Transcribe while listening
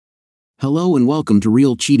Hello and welcome to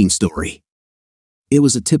Real Cheating Story. It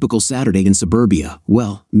was a typical Saturday in suburbia.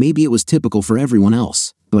 Well, maybe it was typical for everyone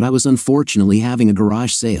else, but I was unfortunately having a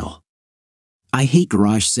garage sale. I hate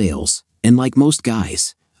garage sales, and like most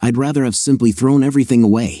guys, I'd rather have simply thrown everything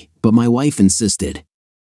away, but my wife insisted.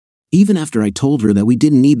 Even after I told her that we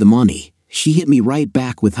didn't need the money, she hit me right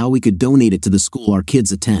back with how we could donate it to the school our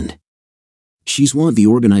kids attend. She's one of the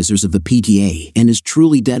organizers of the PTA and is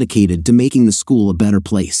truly dedicated to making the school a better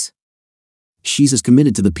place. She's as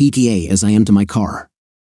committed to the PTA as I am to my car.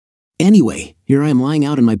 Anyway, here I am lying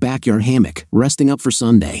out in my backyard hammock, resting up for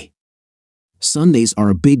Sunday. Sundays are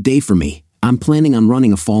a big day for me. I'm planning on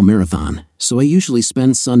running a fall marathon, so I usually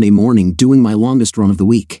spend Sunday morning doing my longest run of the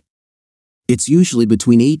week. It's usually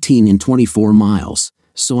between 18 and 24 miles,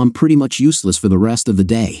 so I'm pretty much useless for the rest of the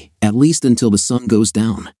day, at least until the sun goes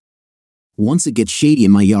down. Once it gets shady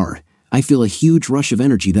in my yard, I feel a huge rush of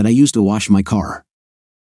energy that I use to wash my car.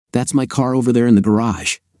 That's my car over there in the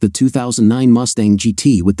garage, the 2009 Mustang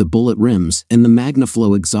GT with the bullet rims and the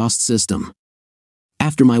MagnaFlow exhaust system.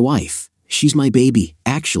 After my wife, she's my baby.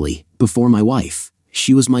 Actually, before my wife,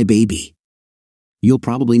 she was my baby. You'll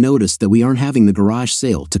probably notice that we aren't having the garage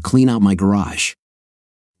sale to clean out my garage.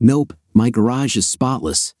 Nope, my garage is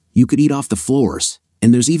spotless, you could eat off the floors,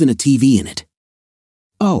 and there's even a TV in it.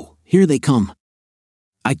 Oh, here they come.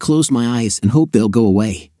 I close my eyes and hope they'll go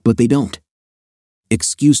away, but they don't.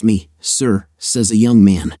 "Excuse me, sir," says a young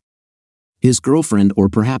man. His girlfriend or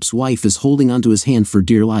perhaps wife is holding onto his hand for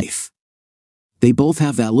dear life. They both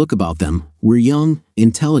have that look about them. We're young,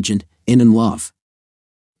 intelligent, and in love.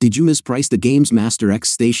 Did you misprice the Games Master X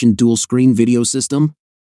Station dual screen video system?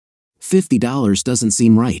 $50 doesn't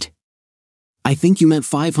seem right. I think you meant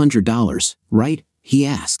 $500, right? He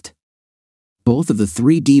asked. Both of the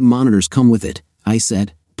 3D monitors come with it, I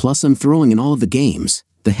said, plus I'm throwing in all of the games,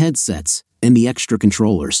 the headsets, and the extra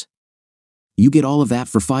controllers. You get all of that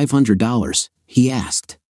for $500, he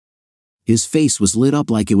asked. His face was lit up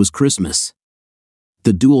like it was Christmas.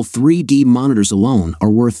 The dual 3D monitors alone are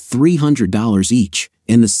worth $300 each,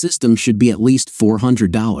 and the system should be at least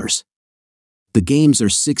 $400. The games are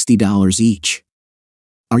 $60 each.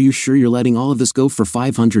 Are you sure you're letting all of this go for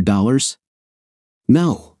 $500?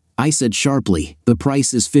 No, I said sharply, the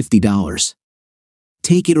price is $50.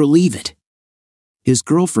 Take it or leave it. His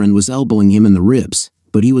girlfriend was elbowing him in the ribs,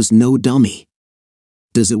 but he was no dummy.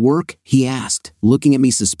 Does it work? He asked, looking at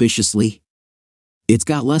me suspiciously. It's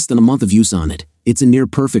got less than a month of use on it. It's in near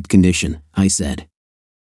perfect condition, I said.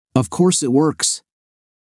 Of course it works.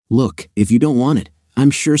 Look, if you don't want it,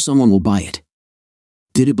 I'm sure someone will buy it.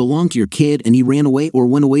 Did it belong to your kid and he ran away or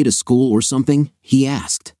went away to school or something? He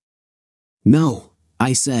asked. No,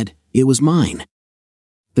 I said, it was mine.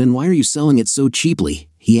 Then why are you selling it so cheaply?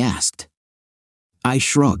 He asked. I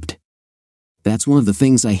shrugged. That's one of the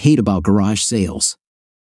things I hate about garage sales.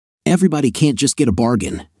 Everybody can't just get a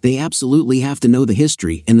bargain, they absolutely have to know the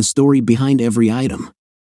history and the story behind every item.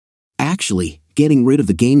 Actually, getting rid of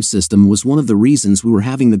the game system was one of the reasons we were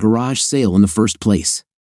having the garage sale in the first place.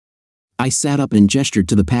 I sat up and gestured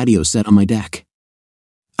to the patio set on my deck.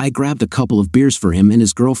 I grabbed a couple of beers for him and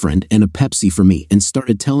his girlfriend and a Pepsi for me and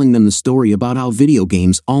started telling them the story about how video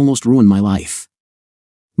games almost ruined my life.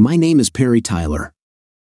 My name is Perry Tyler.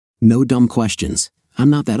 No dumb questions. I'm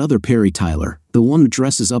not that other Perry Tyler, the one who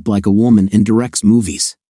dresses up like a woman and directs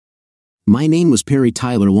movies. My name was Perry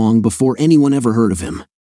Tyler long before anyone ever heard of him.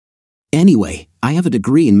 Anyway, I have a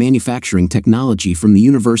degree in manufacturing technology from the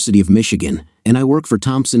University of Michigan, and I work for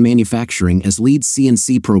Thompson Manufacturing as lead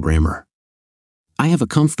CNC programmer. I have a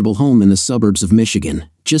comfortable home in the suburbs of Michigan,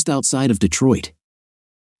 just outside of Detroit.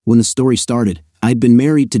 When the story started, I'd been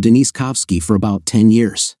married to Denise Kovsky for about 10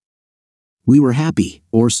 years. We were happy,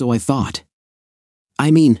 or so I thought. I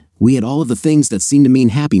mean, we had all of the things that seem to mean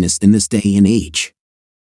happiness in this day and age.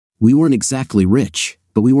 We weren't exactly rich,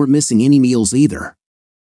 but we weren't missing any meals either.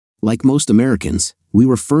 Like most Americans, we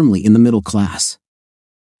were firmly in the middle class.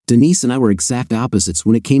 Denise and I were exact opposites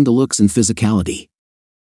when it came to looks and physicality.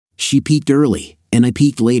 She peaked early, and I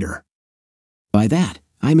peaked later. By that,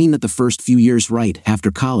 I mean that the first few years right after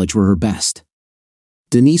college were her best.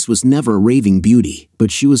 Denise was never a raving beauty,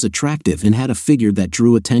 but she was attractive and had a figure that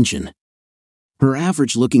drew attention. Her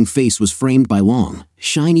average-looking face was framed by long,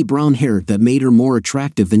 shiny brown hair that made her more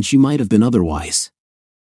attractive than she might have been otherwise.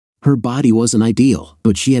 Her body wasn't ideal,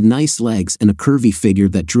 but she had nice legs and a curvy figure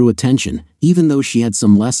that drew attention, even though she had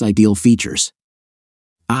some less ideal features.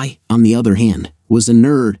 I, on the other hand, was a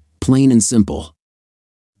nerd, plain and simple.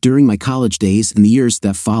 During my college days and the years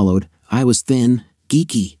that followed, I was thin,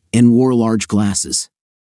 geeky, and wore large glasses.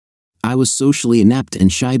 I was socially inept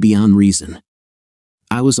and shy beyond reason.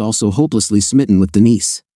 I was also hopelessly smitten with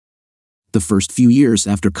Denise. The first few years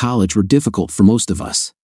after college were difficult for most of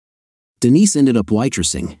us. Denise ended up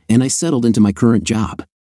waitressing, and I settled into my current job.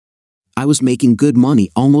 I was making good money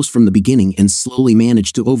almost from the beginning and slowly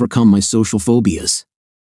managed to overcome my social phobias.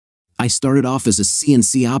 I started off as a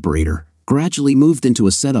CNC operator, gradually moved into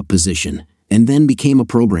a setup position, and then became a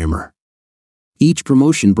programmer. Each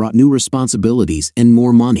promotion brought new responsibilities and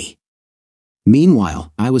more money.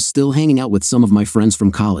 Meanwhile, I was still hanging out with some of my friends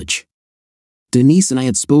from college. Denise and I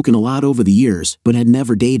had spoken a lot over the years, but had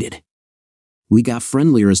never dated. We got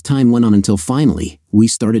friendlier as time went on until finally, we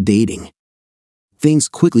started dating. Things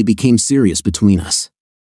quickly became serious between us.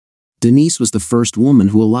 Denise was the first woman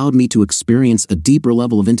who allowed me to experience a deeper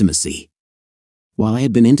level of intimacy. While I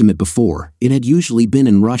had been intimate before, it had usually been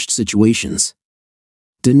in rushed situations.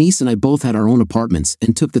 Denise and I both had our own apartments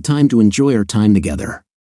and took the time to enjoy our time together.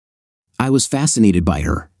 I was fascinated by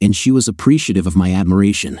her, and she was appreciative of my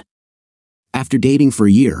admiration. After dating for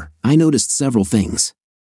a year, I noticed several things.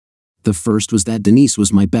 The first was that Denise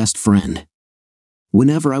was my best friend.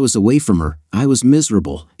 Whenever I was away from her, I was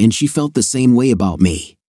miserable, and she felt the same way about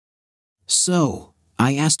me. So,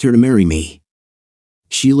 I asked her to marry me.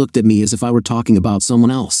 She looked at me as if I were talking about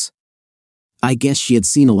someone else. I guess she had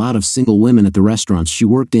seen a lot of single women at the restaurants she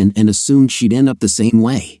worked in and assumed she'd end up the same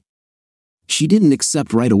way. She didn't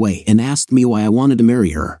accept right away and asked me why I wanted to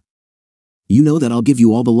marry her. "You know that I'll give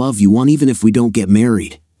you all the love you want even if we don't get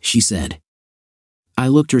married," she said. I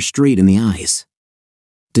looked her straight in the eyes.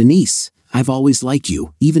 "Denise, I've always liked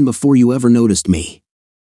you, even before you ever noticed me.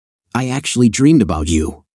 I actually dreamed about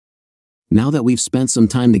you. Now that we've spent some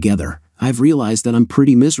time together, I've realized that I'm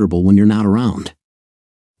pretty miserable when you're not around.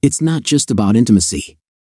 It's not just about intimacy.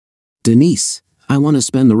 Denise, I want to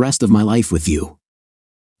spend the rest of my life with you.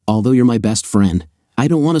 Although you're my best friend, I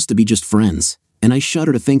don't want us to be just friends, and I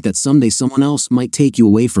shudder to think that someday someone else might take you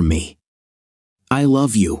away from me. I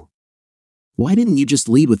love you." "Why didn't you just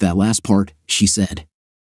lead with that last part?" she said.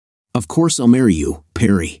 "Of course I'll marry you,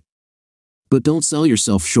 Perry. But don't sell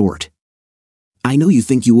yourself short. I know you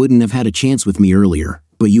think you wouldn't have had a chance with me earlier,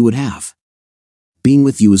 but you would have. Being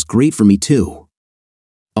with you is great for me too.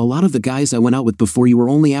 A lot of the guys I went out with before you were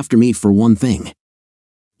only after me for one thing.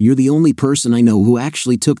 You're the only person I know who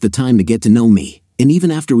actually took the time to get to know me, and even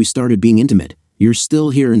after we started being intimate, you're still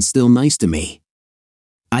here and still nice to me.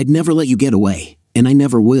 I'd never let you get away, and I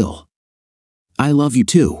never will. I love you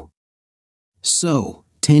too." So,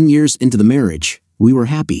 10 years into the marriage, we were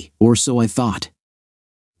happy, or so I thought.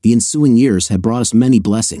 The ensuing years had brought us many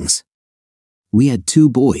blessings. We had 2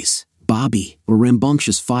 boys, Bobby, a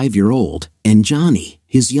rambunctious 5-year-old, and Johnny,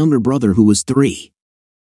 his younger brother who was 3.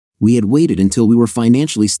 We had waited until we were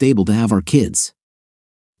financially stable to have our kids.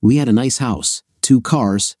 We had a nice house, 2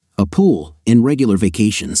 cars, a pool, and regular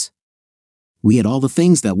vacations. We had all the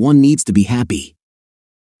things that one needs to be happy.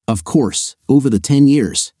 Of course, over the 10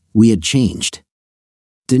 years, we had changed.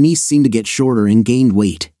 Denise seemed to get shorter and gained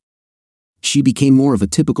weight. She became more of a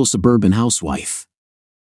typical suburban housewife.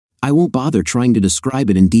 I won't bother trying to describe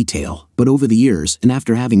it in detail, but over the years and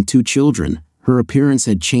after having 2 children, her appearance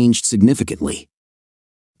had changed significantly.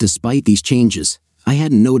 Despite these changes, I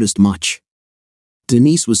hadn't noticed much.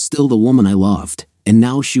 Denise was still the woman I loved, and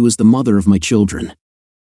now she was the mother of my children.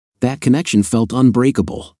 That connection felt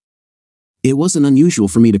unbreakable. It wasn't unusual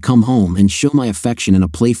for me to come home and show my affection in a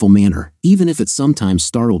playful manner, even if it sometimes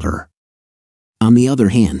startled her. On the other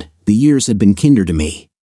hand, the years had been kinder to me.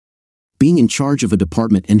 Being in charge of a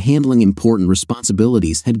department and handling important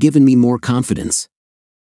responsibilities had given me more confidence.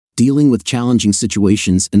 Dealing with challenging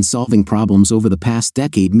situations and solving problems over the past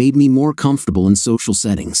decade made me more comfortable in social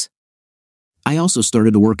settings. I also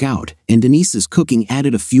started to work out, and Denise's cooking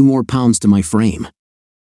added a few more pounds to my frame.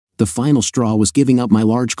 The final straw was giving up my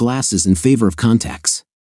large glasses in favor of contacts.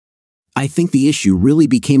 I think the issue really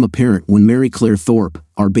became apparent when Mary Claire Thorpe,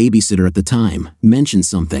 our babysitter at the time, mentioned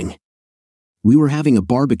something. We were having a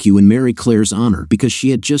barbecue in Mary Claire's honor because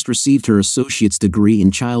she had just received her associate's degree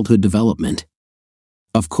in childhood development.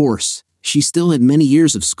 Of course, she still had many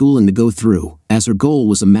years of schooling to go through, as her goal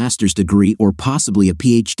was a master's degree or possibly a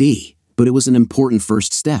PhD, but it was an important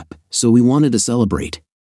first step, so we wanted to celebrate.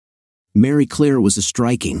 Mary Claire was a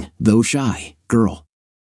striking, though shy, girl.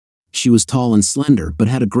 She was tall and slender but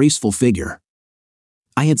had a graceful figure.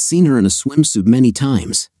 I had seen her in a swimsuit many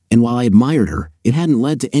times, and while I admired her, it hadn't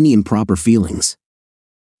led to any improper feelings.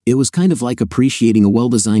 It was kind of like appreciating a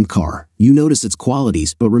well-designed car. You notice its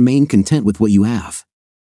qualities but remain content with what you have.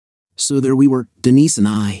 So there we were, Denise and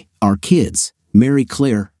I, our kids, Mary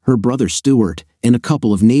Claire, her brother Stuart, and a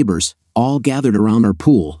couple of neighbors, all gathered around our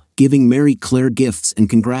pool, giving Mary Claire gifts and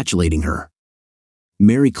congratulating her.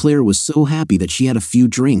 Mary Claire was so happy that she had a few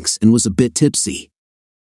drinks and was a bit tipsy.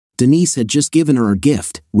 Denise had just given her a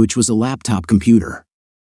gift, which was a laptop computer.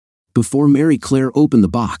 Before Mary Claire opened the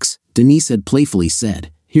box, Denise had playfully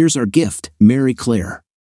said, "Here's our gift, Mary Claire.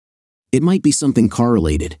 It might be something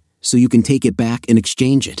car-related, so you can take it back and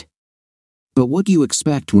exchange it. But what do you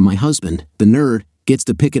expect when my husband, the nerd, gets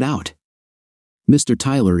to pick it out? Mr.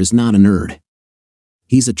 Tyler is not a nerd.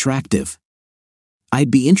 He's attractive.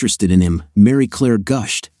 I'd be interested in him," Mary Claire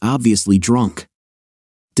gushed, obviously drunk.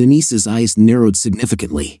 Denise's eyes narrowed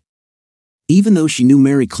significantly. Even though she knew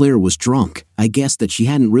Mary Claire was drunk, I guessed that she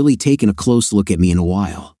hadn't really taken a close look at me in a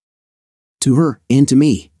while. To her, and to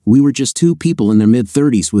me, we were just two people in their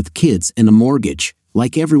mid-30s with kids and a mortgage,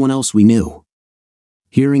 like everyone else we knew.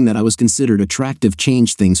 Hearing that I was considered attractive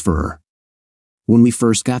changed things for her. When we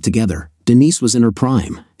first got together, Denise was in her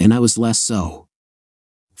prime, and I was less so.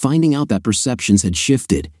 Finding out that perceptions had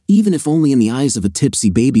shifted, even if only in the eyes of a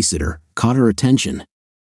tipsy babysitter, caught her attention.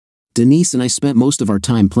 Denise and I spent most of our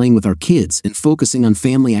time playing with our kids and focusing on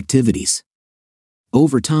family activities.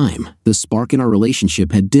 Over time, the spark in our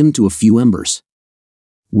relationship had dimmed to a few embers.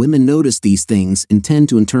 Women notice these things and tend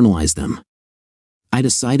to internalize them. I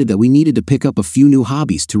decided that we needed to pick up a few new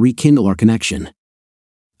hobbies to rekindle our connection.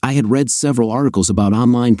 I had read several articles about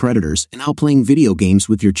online predators and how playing video games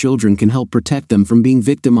with your children can help protect them from being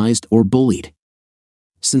victimized or bullied.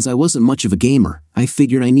 Since I wasn't much of a gamer, I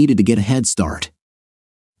figured I needed to get a head start.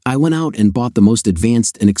 I went out and bought the most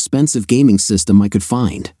advanced and expensive gaming system I could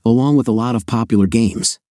find, along with a lot of popular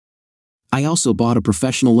games. I also bought a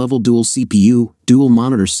professional-level dual CPU, dual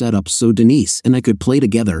monitor setup so Denise and I could play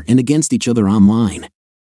together and against each other online.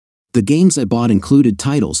 The games I bought included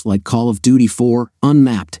titles like Call of Duty 4,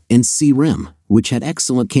 Unmapped, and C-Rim, which had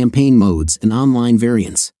excellent campaign modes and online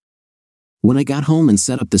variants. When I got home and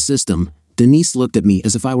set up the system, Denise looked at me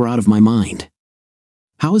as if I were out of my mind.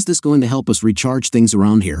 "How is this going to help us recharge things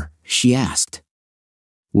around here?" she asked.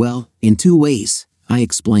 "Well, in two ways," I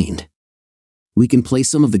explained. "We can play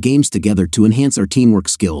some of the games together to enhance our teamwork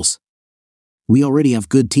skills." "We already have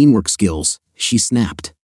good teamwork skills," she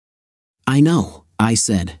snapped. "I know," I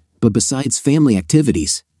said, "but besides family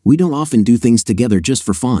activities, we don't often do things together just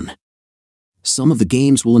for fun. Some of the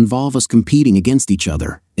games will involve us competing against each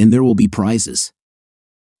other, and there will be prizes."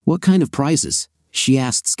 "What kind of prizes?" she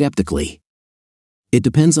asked skeptically. "It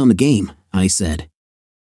depends on the game," I said.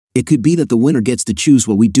 "It could be that the winner gets to choose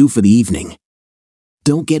what we do for the evening."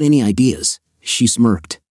 "Don't get any ideas," she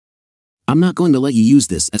smirked. "I'm not going to let you use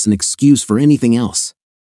this as an excuse for anything else.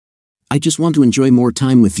 I just want to enjoy more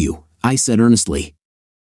time with you," I said earnestly.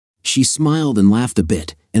 She smiled and laughed a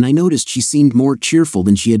bit, and I noticed she seemed more cheerful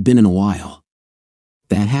than she had been in a while.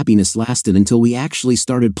 That happiness lasted until we actually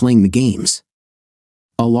started playing the games.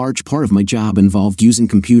 A large part of my job involved using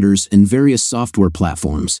computers and various software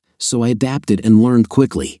platforms, so I adapted and learned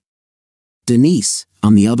quickly. Denise,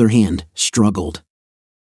 on the other hand, struggled.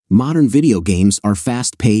 Modern video games are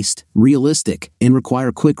fast-paced, realistic, and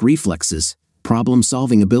require quick reflexes,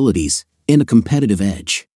 problem-solving abilities, and a competitive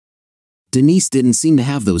edge. Denise didn't seem to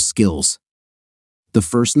have those skills. The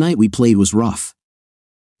first night we played was rough.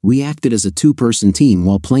 We acted as a two-person team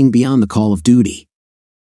while playing Beyond the Call of Duty.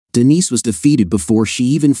 Denise was defeated before she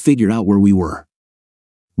even figured out where we were.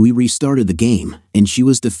 We restarted the game, and she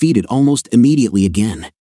was defeated almost immediately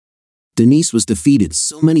again. Denise was defeated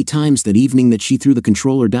so many times that evening that she threw the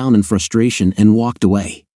controller down in frustration and walked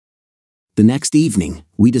away. The next evening,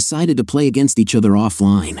 we decided to play against each other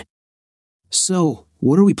offline. "So,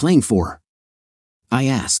 what are we playing for?" I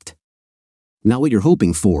asked. "Not what you're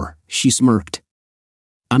hoping for," she smirked.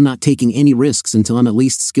 "I'm not taking any risks until I'm at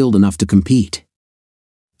least skilled enough to compete."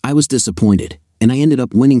 I was disappointed, and I ended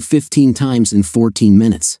up winning 15 times in 14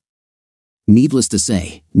 minutes. Needless to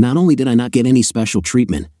say, not only did I not get any special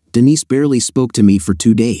treatment, Denise barely spoke to me for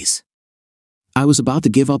 2 days. I was about to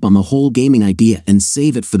give up on the whole gaming idea and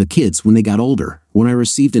save it for the kids when they got older, when I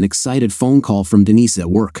received an excited phone call from Denise at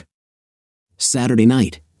work. "Saturday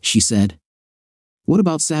night," she said. "What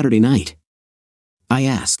about Saturday night?" I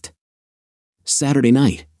asked. "Saturday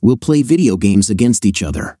night, we'll play video games against each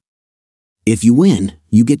other. If you win,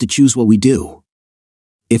 you get to choose what we do.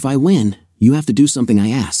 If I win, you have to do something I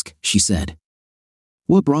ask," she said.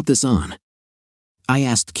 "What brought this on?" I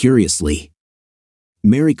asked curiously.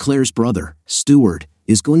 "Mary Claire's brother, Stuart,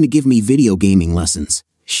 is going to give me video gaming lessons,"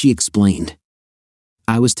 she explained.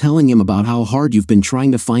 "I was telling him about how hard you've been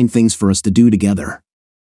trying to find things for us to do together.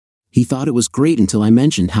 He thought it was great until I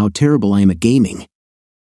mentioned how terrible I am at gaming.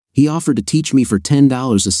 He offered to teach me for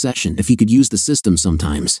 $10 a session if he could use the system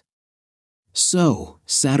sometimes. So,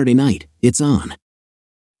 Saturday night, it's on."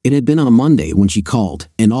 It had been on a Monday when she called,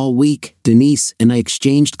 and all week, Denise and I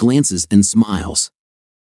exchanged glances and smiles.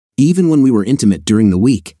 Even when we were intimate during the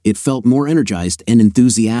week, it felt more energized and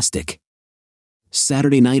enthusiastic.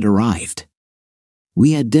 Saturday night arrived.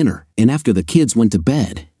 We had dinner, and after the kids went to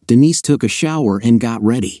bed, Denise took a shower and got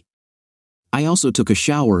ready. I also took a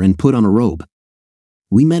shower and put on a robe.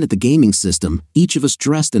 We met at the gaming system, each of us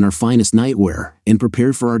dressed in our finest nightwear, and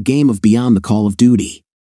prepared for our game of Beyond the Call of Duty.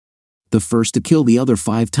 The first to kill the other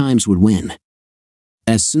 5 times would win.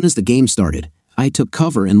 As soon as the game started, I took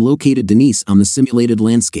cover and located Denise on the simulated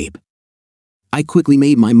landscape. I quickly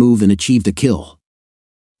made my move and achieved a kill.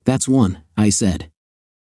 "That's one," I said.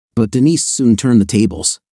 But Denise soon turned the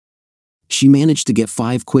tables. She managed to get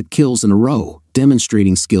 5 quick kills in a row,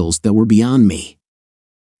 demonstrating skills that were beyond me.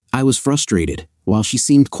 I was frustrated, while she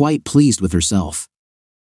seemed quite pleased with herself.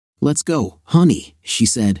 "Let's go, honey," she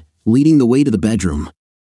said, leading the way to the bedroom.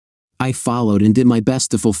 I followed and did my best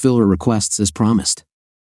to fulfill her requests as promised.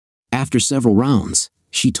 After several rounds,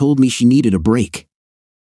 she told me she needed a break.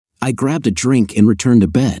 I grabbed a drink and returned to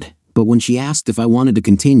bed, but when she asked if I wanted to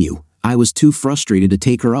continue, I was too frustrated to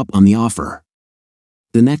take her up on the offer.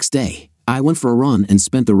 The next day, I went for a run and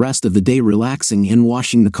spent the rest of the day relaxing and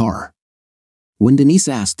washing the car. When Denise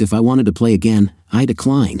asked if I wanted to play again, I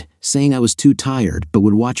declined, saying I was too tired but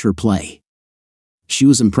would watch her play. She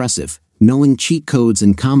was impressive, knowing cheat codes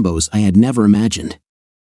and combos I had never imagined.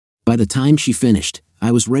 By the time she finished,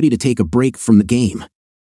 I was ready to take a break from the game.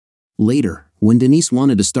 Later, when Denise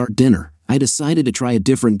wanted to start dinner, I decided to try a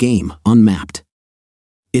different game, Unmapped.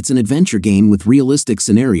 It's an adventure game with realistic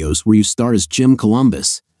scenarios where you start as Jim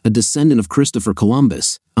Columbus, a descendant of Christopher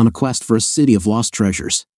Columbus, on a quest for a city of lost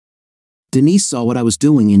treasures. Denise saw what I was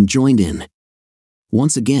doing and joined in.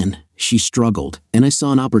 Once again, she struggled, and I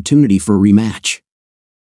saw an opportunity for a rematch.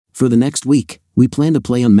 For the next week, we planned to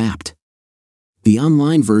play Unmapped. The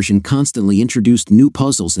online version constantly introduced new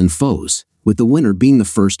puzzles and foes, with the winner being the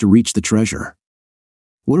first to reach the treasure.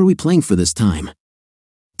 "What are we playing for this time?"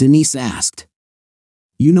 Denise asked.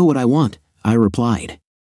 "You know what I want," I replied.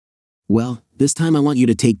 "Well, this time I want you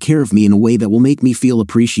to take care of me in a way that will make me feel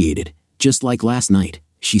appreciated, just like last night,"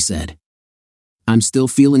 she said. "I'm still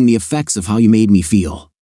feeling the effects of how you made me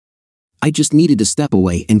feel." I just needed to step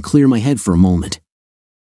away and clear my head for a moment.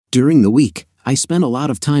 During the week, I spent a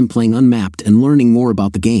lot of time playing Unmapped and learning more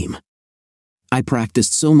about the game. I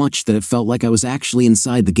practiced so much that it felt like I was actually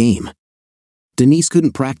inside the game. Denise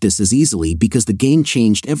couldn't practice as easily because the game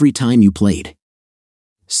changed every time you played.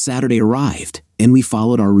 Saturday arrived, and we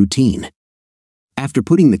followed our routine. After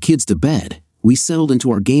putting the kids to bed, we settled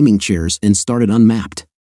into our gaming chairs and started Unmapped.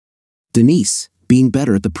 Denise, being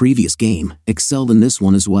better at the previous game, excelled in this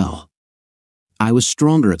one as well. I was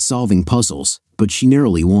stronger at solving puzzles, but she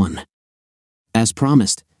narrowly won. As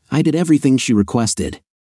promised, I did everything she requested.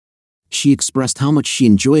 She expressed how much she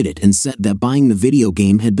enjoyed it and said that buying the video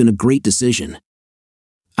game had been a great decision.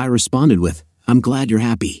 I responded with, "I'm glad you're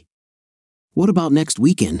happy." "What about next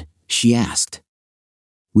weekend?" she asked.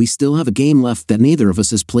 "We still have a game left that neither of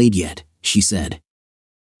us has played yet," she said.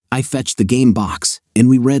 I fetched the game box, and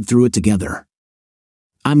we read through it together.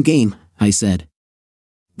 "I'm game," I said.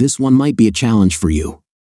 "This one might be a challenge for you."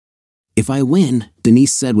 "If I win,"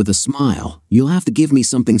 Denise said with a smile, "you'll have to give me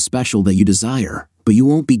something special that you desire, but you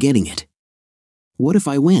won't be getting it." "What if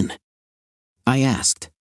I win?" I asked.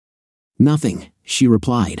 "Nothing," she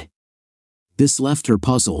replied. This left her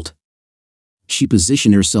puzzled. She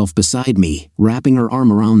positioned herself beside me, wrapping her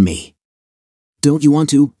arm around me. "Don't you want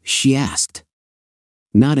to?" she asked.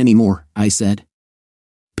 "Not anymore," I said.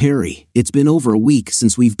 "Perry, it's been over a week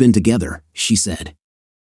since we've been together," she said.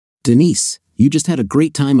 "Denise, you just had a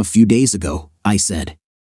great time a few days ago," I said.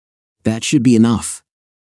 "That should be enough."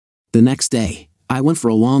 The next day, I went for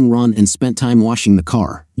a long run and spent time washing the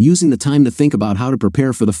car, using the time to think about how to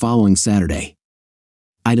prepare for the following Saturday.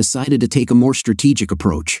 I decided to take a more strategic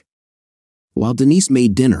approach. While Denise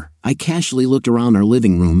made dinner, I casually looked around our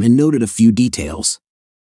living room and noted a few details.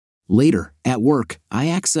 Later, at work, I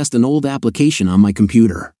accessed an old application on my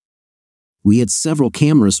computer. We had several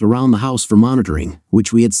cameras around the house for monitoring,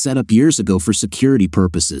 which we had set up years ago for security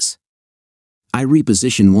purposes. I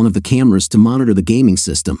repositioned one of the cameras to monitor the gaming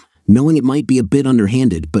system, knowing it might be a bit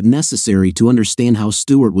underhanded but necessary to understand how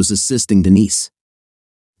Stuart was assisting Denise.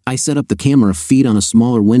 I set up the camera feed on a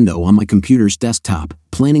smaller window on my computer's desktop,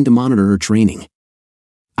 planning to monitor her training.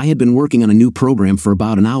 I had been working on a new program for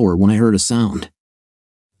about an hour when I heard a sound.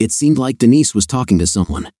 It seemed like Denise was talking to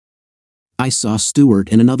someone. I saw Stuart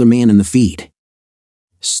and another man in the feed.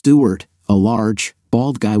 Stuart, a large,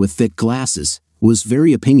 bald guy with thick glasses, was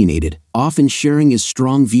very opinionated, often sharing his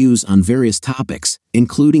strong views on various topics,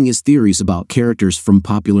 including his theories about characters from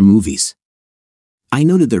popular movies. I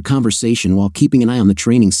noted their conversation while keeping an eye on the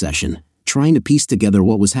training session, trying to piece together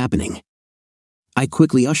what was happening. I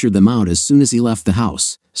quickly ushered them out as soon as he left the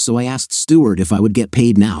house, so I asked Stuart if I would get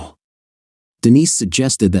paid now. Denise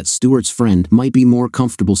suggested that Stuart's friend might be more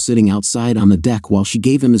comfortable sitting outside on the deck while she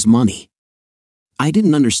gave him his money. I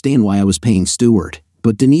didn't understand why I was paying Stuart,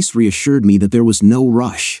 but Denise reassured me that there was no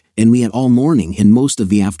rush, and we had all morning and most of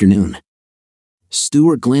the afternoon.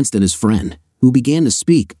 Stuart glanced at his friend, who began to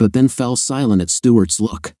speak but then fell silent at Stuart's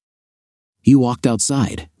look. He walked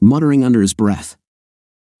outside, muttering under his breath.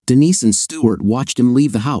 Denise and Stuart watched him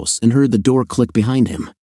leave the house and heard the door click behind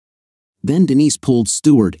him. Then Denise pulled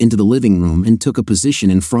Stuart into the living room and took a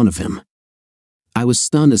position in front of him. I was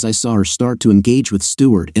stunned as I saw her start to engage with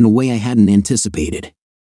Stuart in a way I hadn't anticipated.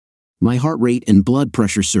 My heart rate and blood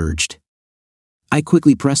pressure surged. I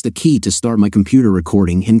quickly pressed a key to start my computer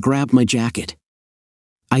recording and grabbed my jacket.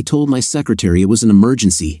 I told my secretary it was an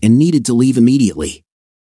emergency and needed to leave immediately.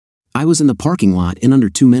 I was in the parking lot in under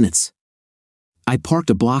 2 minutes. I parked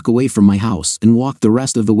a block away from my house and walked the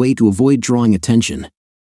rest of the way to avoid drawing attention.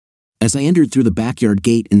 As I entered through the backyard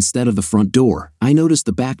gate instead of the front door, I noticed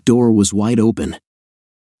the back door was wide open.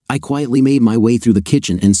 I quietly made my way through the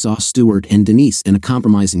kitchen and saw Stuart and Denise in a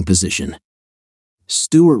compromising position.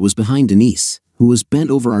 Stuart was behind Denise, who was bent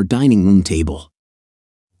over our dining room table.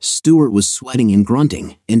 Stuart was sweating and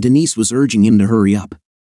grunting, and Denise was urging him to hurry up.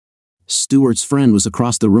 Stuart's friend was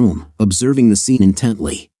across the room, observing the scene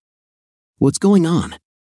intently. "What's going on?"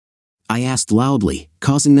 I asked loudly,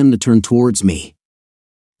 causing them to turn towards me.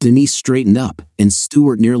 Denise straightened up, and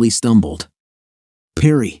Stuart nearly stumbled.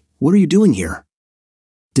 "Perry, what are you doing here?"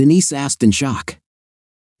 Denise asked in shock.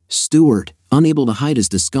 Stuart, unable to hide his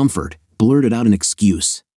discomfort, blurted out an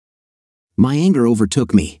excuse. My anger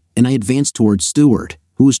overtook me, and I advanced towards Stuart,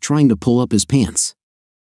 who was trying to pull up his pants.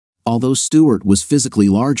 Although Stuart was physically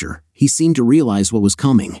larger, he seemed to realize what was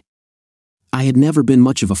coming. I had never been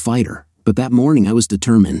much of a fighter, but that morning I was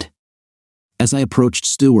determined. As I approached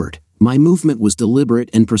Stuart, my movement was deliberate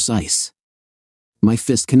and precise. My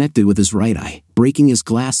fist connected with his right eye, breaking his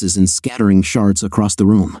glasses and scattering shards across the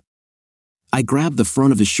room. I grabbed the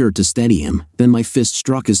front of his shirt to steady him, then my fist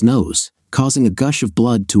struck his nose, causing a gush of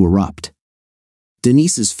blood to erupt.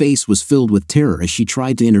 Denise's face was filled with terror as she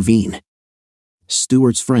tried to intervene.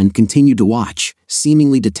 Stuart's friend continued to watch,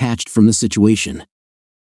 seemingly detached from the situation.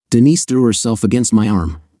 Denise threw herself against my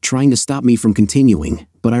arm, trying to stop me from continuing,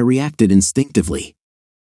 but I reacted instinctively.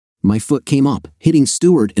 My foot came up, hitting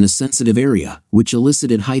Stuart in a sensitive area, which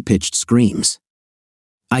elicited high-pitched screams.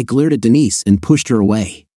 I glared at Denise and pushed her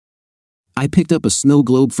away. I picked up a snow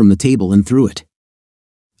globe from the table and threw it.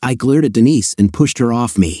 I glared at Denise and pushed her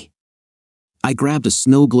off me. I grabbed a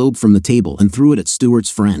snow globe from the table and threw it at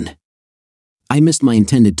Stuart's friend. I missed my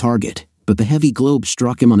intended target, but the heavy globe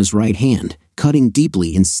struck him on his right hand, cutting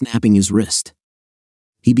deeply and snapping his wrist.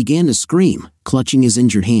 He began to scream, clutching his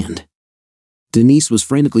injured hand. Denise was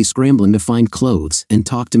frantically scrambling to find clothes and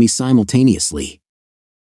talk to me simultaneously.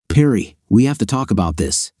 "Perry, we have to talk about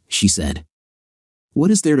this," she said.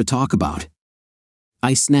 "What is there to talk about?"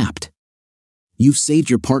 I snapped. "You've saved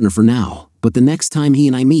your partner for now, but the next time he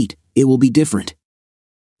and I meet, it will be different.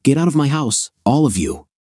 Get out of my house, all of you."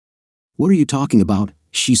 "What are you talking about?"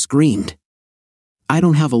 she screamed. "I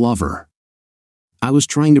don't have a lover. I was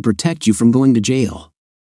trying to protect you from going to jail.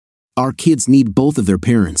 Our kids need both of their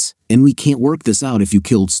parents, and we can't work this out if you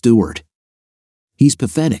killed Stuart." "He's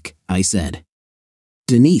pathetic," I said.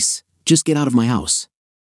 "Denise, just get out of my house.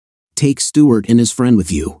 Take Stuart and his friend with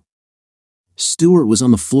you." Stuart was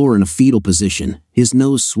on the floor in a fetal position, his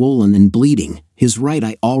nose swollen and bleeding, his right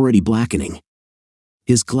eye already blackening.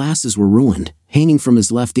 His glasses were ruined, hanging from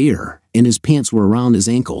his left ear, and his pants were around his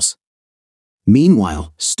ankles.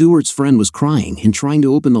 Meanwhile, Stuart's friend was crying and trying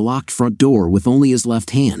to open the locked front door with only his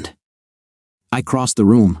left hand. I crossed the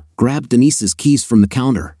room, grabbed Denise's keys from the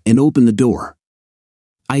counter, and opened the door.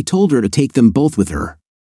 I told her to take them both with her.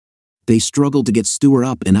 They struggled to get Stuart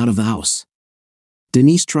up and out of the house.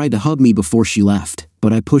 Denise tried to hug me before she left,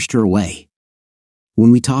 but I pushed her away. "When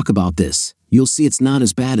we talk about this, you'll see it's not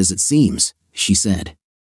as bad as it seems," she said.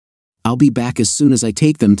 "I'll be back as soon as I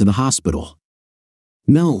take them to the hospital."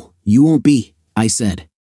 "No, you won't be," I said.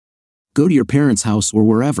 "Go to your parents' house or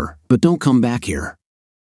wherever, but don't come back here.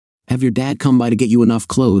 Have your dad come by to get you enough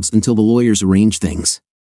clothes until the lawyers arrange things."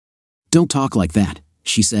 "Don't talk like that,"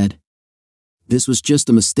 she said. "This was just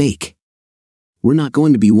a mistake. We're not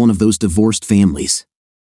going to be one of those divorced families.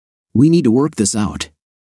 We need to work this out.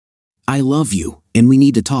 I love you, and we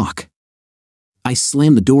need to talk." I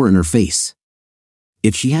slammed the door in her face.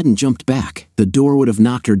 If she hadn't jumped back, the door would have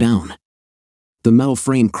knocked her down. The metal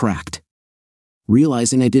frame cracked.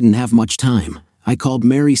 Realizing I didn't have much time, I called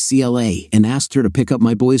Mary's CLA and asked her to pick up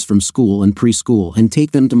my boys from school and preschool and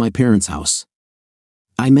take them to my parents' house.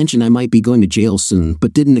 I mentioned I might be going to jail soon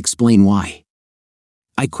but didn't explain why.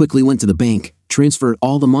 I quickly went to the bank, transferred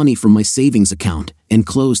all the money from my savings account, and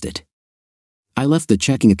closed it. I left the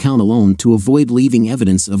checking account alone to avoid leaving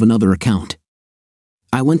evidence of another account.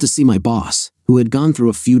 I went to see my boss, who had gone through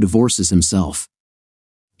a few divorces himself.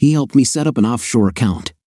 He helped me set up an offshore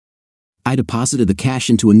account. I deposited the cash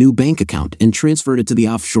into a new bank account and transferred it to the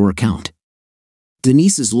offshore account.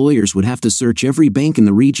 Denise's lawyers would have to search every bank in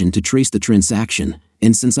the region to trace the transaction,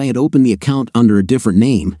 and since I had opened the account under a different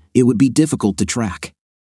name, it would be difficult to track.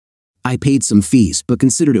 I paid some fees but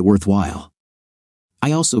considered it worthwhile.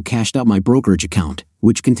 I also cashed out my brokerage account,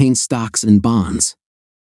 which contained stocks and bonds.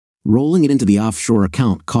 Rolling it into the offshore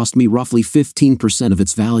account cost me roughly 15% of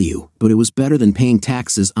its value, but it was better than paying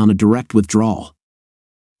taxes on a direct withdrawal.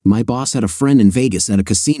 My boss had a friend in Vegas at a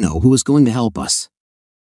casino who was going to help us.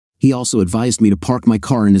 He also advised me to park my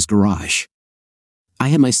car in his garage. I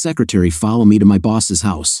had my secretary follow me to my boss's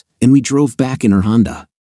house, and we drove back in her Honda.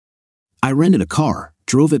 I rented a car,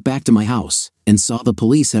 drove it back to my house, and saw the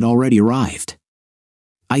police had already arrived.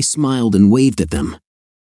 I smiled and waved at them.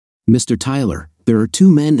 "Mr. Tyler, there are 2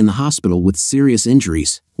 men in the hospital with serious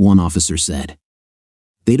injuries," one officer said.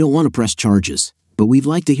 "They don't want to press charges, but we'd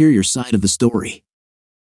like to hear your side of the story."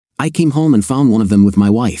 "I came home and found one of them with my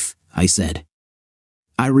wife," I said.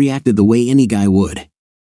 I reacted the way any guy would.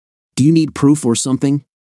 "Do you need proof or something?"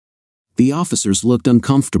 The officers looked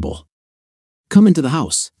uncomfortable. "Come into the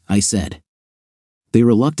house," I said. They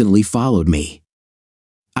reluctantly followed me.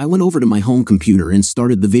 I went over to my home computer and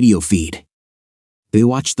started the video feed. They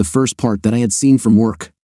watched the first part that I had seen from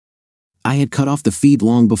work. I had cut off the feed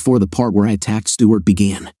long before the part where I attacked Stewart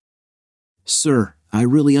began. "Sir, I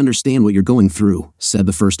really understand what you're going through," said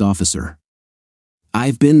the first officer.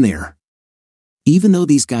 "I've been there. Even though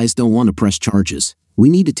these guys don't want to press charges, we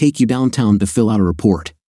need to take you downtown to fill out a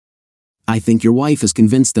report. I think your wife has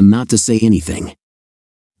convinced them not to say anything.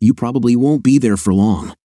 You probably won't be there for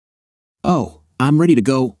long." "Oh, I'm ready to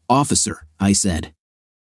go, officer," I said.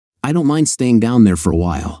 "I don't mind staying down there for a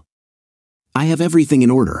while. I have everything in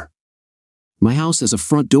order. My house has a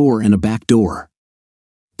front door and a back door.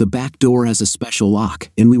 The back door has a special lock,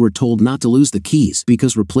 and we were told not to lose the keys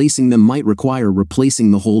because replacing them might require replacing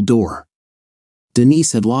the whole door.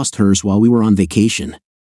 Denise had lost hers while we were on vacation.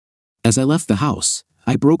 As I left the house,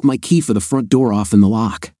 I broke my key for the front door off in the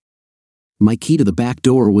lock. My key to the back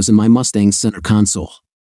door was in my Mustang's center console.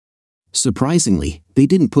 Surprisingly, they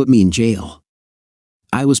didn't put me in jail.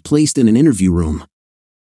 I was placed in an interview room.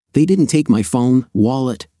 They didn't take my phone,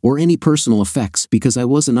 wallet, or any personal effects because I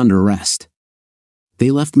wasn't under arrest.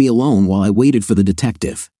 They left me alone while I waited for the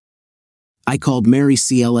detective. I called Mary's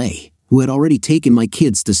CLA, who had already taken my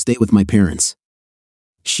kids to stay with my parents.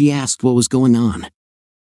 She asked what was going on.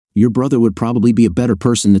 "Your brother would probably be a better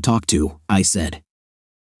person to talk to," I said.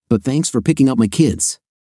 "But thanks for picking up my kids.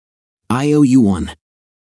 I owe you one."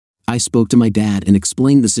 I spoke to my dad and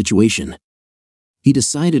explained the situation. He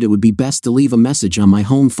decided it would be best to leave a message on my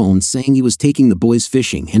home phone saying he was taking the boys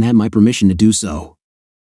fishing and had my permission to do so.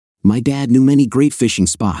 My dad knew many great fishing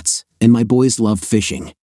spots, and my boys loved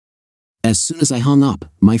fishing. As soon as I hung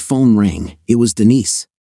up, my phone rang. It was Denise.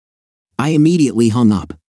 I immediately hung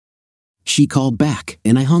up. She called back,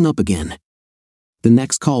 and I hung up again. The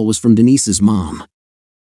next call was from Denise's mom.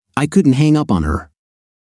 I couldn't hang up on her.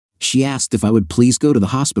 She asked if I would please go to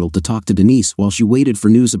the hospital to talk to Denise while she waited for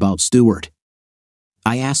news about Stewart.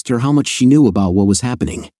 I asked her how much she knew about what was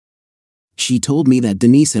happening. She told me that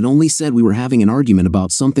Denise had only said we were having an argument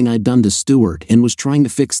about something I'd done to Stewart and was trying to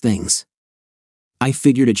fix things. I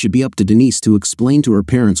figured it should be up to Denise to explain to her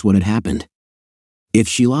parents what had happened. If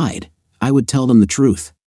she lied, I would tell them the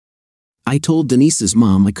truth. I told Denise's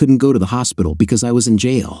mom I couldn't go to the hospital because I was in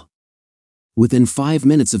jail. Within 5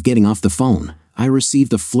 minutes of getting off the phone, I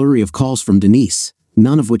received a flurry of calls from Denise,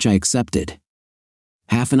 none of which I accepted.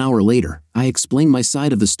 Half an hour later, I explained my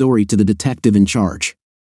side of the story to the detective in charge.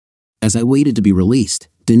 As I waited to be released,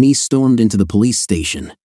 Denise stormed into the police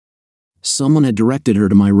station. Someone had directed her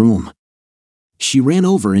to my room. She ran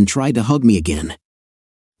over and tried to hug me again.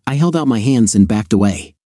 I held out my hands and backed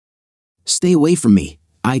away. "Stay away from me,"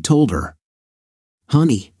 I told her.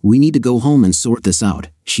 "Honey, we need to go home and sort this out,"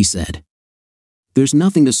 she said. "There's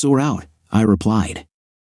nothing to sort out," I replied.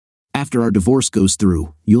 "After our divorce goes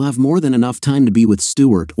through, you'll have more than enough time to be with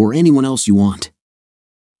Stewart or anyone else you want."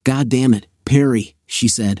 "God damn it, Perry," she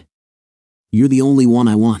said. "You're the only one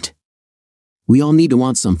I want." "We all need to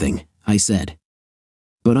want something," I said.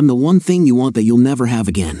 "But I'm the one thing you want that you'll never have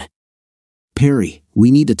again." "Perry,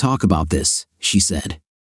 we need to talk about this," she said.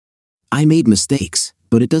 I made mistakes,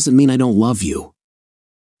 but it doesn't mean I don't love you.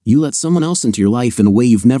 You let someone else into your life in a way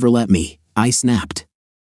you've never let me, I snapped.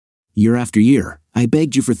 Year after year, I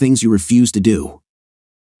begged you for things you refused to do.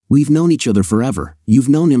 We've known each other forever, you've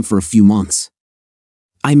known him for a few months.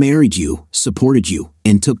 I married you, supported you,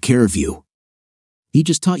 and took care of you. He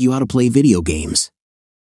just taught you how to play video games.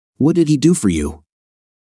 What did he do for you?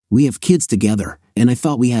 We have kids together, and I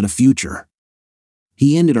thought we had a future.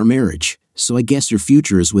 He ended our marriage, so I guess your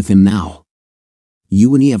future is with him now.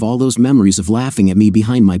 You and he have all those memories of laughing at me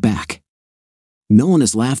behind my back. No one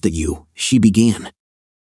has laughed at you, she began.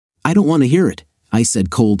 I don't want to hear it, I said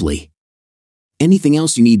coldly. Anything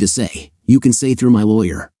else you need to say, you can say through my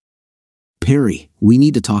lawyer. Perry, we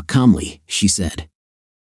need to talk calmly, she said.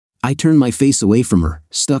 I turned my face away from her,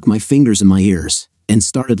 stuck my fingers in my ears, and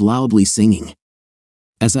started loudly singing.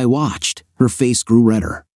 As I watched, her face grew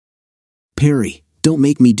redder. Perry, don't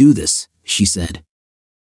make me do this, she said.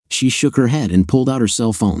 She shook her head and pulled out her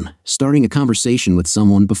cell phone, starting a conversation with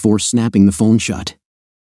someone before snapping the phone shut.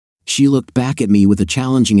 She looked back at me with a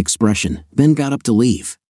challenging expression, then got up to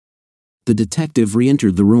leave. The detective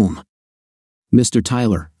re-entered the room. Mr.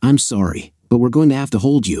 Tyler, I'm sorry, but we're going to have to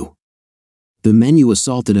hold you. The men you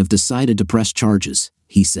assaulted have decided to press charges,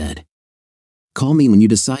 he said. Call me when you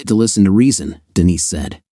decide to listen to reason, Denise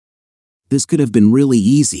said. This could have been really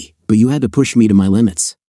easy, but you had to push me to my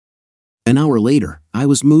limits. An hour later, I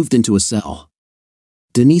was moved into a cell.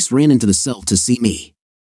 Denise ran into the cell to see me.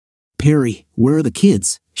 Perry, where are the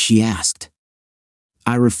kids? She asked.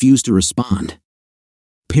 I refused to respond.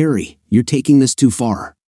 Perry, you're taking this too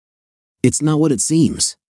far. It's not what it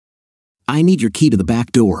seems. I need your key to the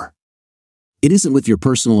back door. It isn't with your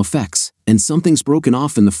personal effects, and something's broken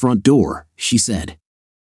off in the front door, she said.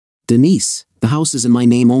 Denise, the house is in my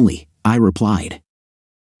name only, I replied.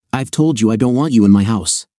 I've told you I don't want you in my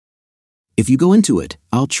house. If you go into it,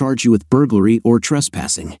 I'll charge you with burglary or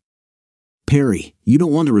trespassing. Perry, you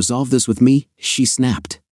don't want to resolve this with me, she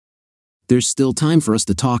snapped. There's still time for us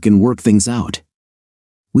to talk and work things out.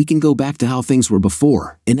 We can go back to how things were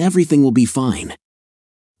before, and everything will be fine.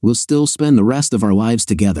 We'll still spend the rest of our lives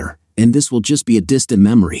together, and this will just be a distant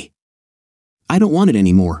memory. I don't want it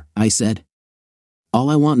anymore, I said. All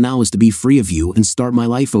I want now is to be free of you and start my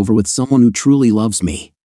life over with someone who truly loves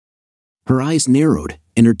me. Her eyes narrowed,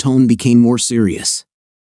 and her tone became more serious.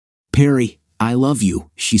 Perry, I love you,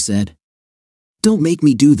 she said. Don't make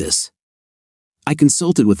me do this. I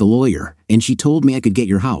consulted with a lawyer, and she told me I could get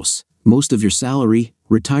your house, most of your salary,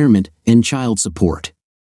 retirement, and child support.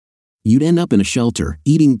 You'd end up in a shelter,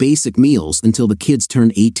 eating basic meals until the kids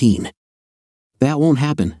turn 18. That won't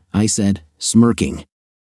happen, I said, smirking.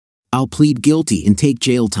 I'll plead guilty and take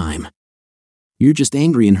jail time. You're just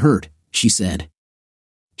angry and hurt, she said.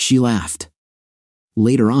 She laughed.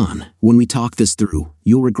 Later on, when we talk this through,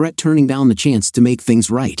 you'll regret turning down the chance to make things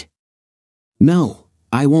right. No,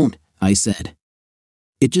 I won't, I said.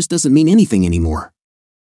 It just doesn't mean anything anymore.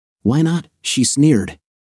 Why not? She sneered.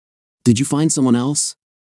 Did you find someone else?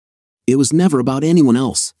 It was never about anyone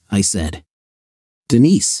else, I said.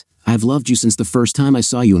 Denise, I've loved you since the first time I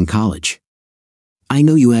saw you in college. I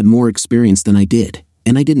know you had more experience than I did,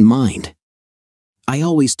 and I didn't mind. I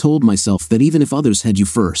always told myself that even if others had you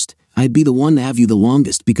first, I'd be the one to have you the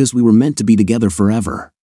longest because we were meant to be together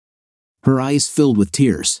forever. Her eyes filled with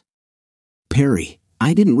tears. Perry,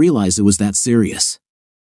 I didn't realize it was that serious.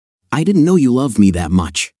 I didn't know you loved me that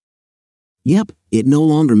much. Yep, it no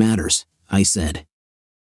longer matters, I said.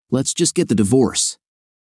 Let's just get the divorce.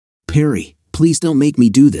 Perry, please don't make me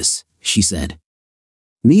do this, she said.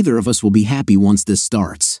 Neither of us will be happy once this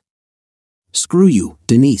starts. Screw you,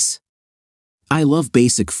 Denise. I love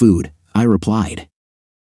basic food, I replied.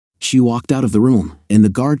 She walked out of the room, and the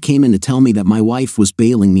guard came in to tell me that my wife was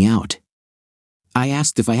bailing me out. I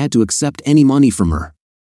asked if I had to accept any money from her.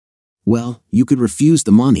 Well, you could refuse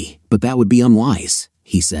the money, but that would be unwise,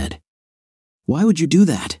 he said. Why would you do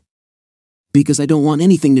that? Because I don't want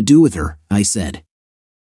anything to do with her, I said.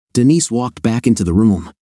 Denise walked back into the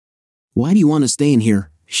room. Why do you want to stay in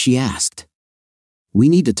here? She asked. We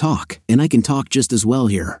need to talk, and I can talk just as well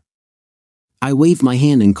here. I waved my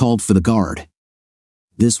hand and called for the guard.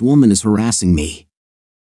 This woman is harassing me.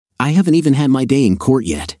 I haven't even had my day in court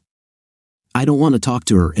yet. I don't want to talk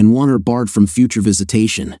to her and want her barred from future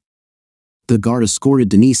visitation. The guard escorted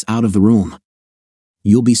Denise out of the room.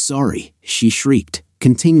 You'll be sorry, she shrieked,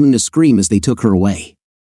 continuing to scream as they took her away.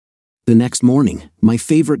 The next morning, my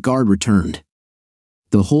favorite guard returned.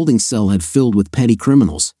 The holding cell had filled with petty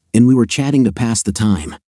criminals, and we were chatting to pass the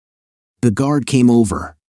time. The guard came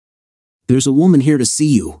over. There's a woman here to see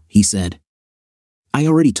you, he said. I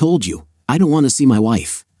already told you, I don't want to see my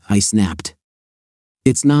wife, I snapped.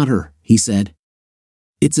 It's not her, he said.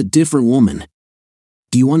 It's a different woman.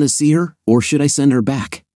 Do you want to see her, or should I send her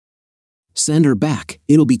back? Send her back,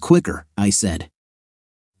 it'll be quicker, I said.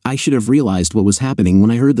 I should have realized what was happening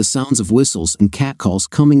when I heard the sounds of whistles and catcalls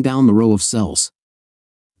coming down the row of cells.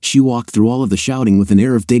 She walked through all of the shouting with an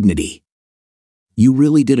air of dignity. You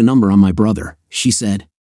really did a number on my brother, she said.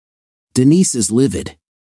 Denise is livid.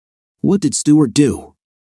 What did Stuart do?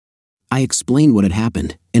 I explained what had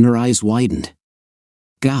happened, and her eyes widened.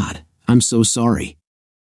 God, I'm so sorry.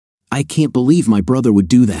 I can't believe my brother would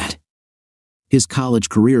do that. His college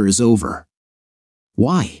career is over.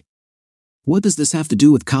 Why? What does this have to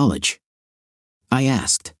do with college? I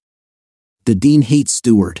asked. The dean hates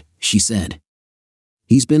Stuart, she said.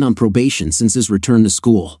 He's been on probation since his return to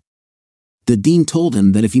school. The dean told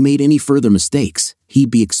him that if he made any further mistakes, he'd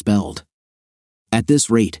be expelled. At this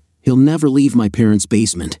rate, he'll never leave my parents'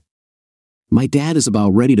 basement. My dad is about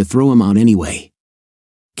ready to throw him out anyway.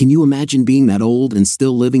 Can you imagine being that old and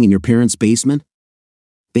still living in your parents' basement?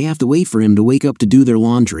 They have to wait for him to wake up to do their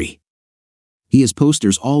laundry. He has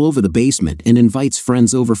posters all over the basement and invites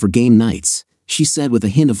friends over for game nights, she said with a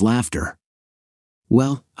hint of laughter.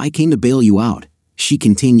 Well, I came to bail you out, she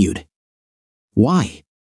continued. Why?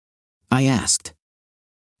 I asked.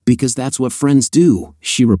 Because that's what friends do,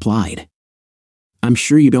 she replied. I'm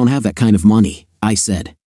sure you don't have that kind of money, I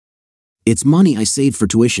said. It's money I saved for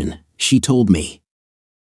tuition, she told me.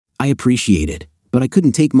 I appreciate it, but I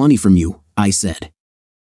couldn't take money from you, I said.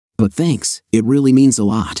 But thanks, it really means a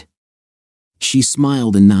lot. She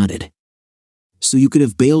smiled and nodded. So you could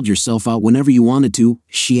have bailed yourself out whenever you wanted to,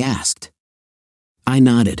 she asked. I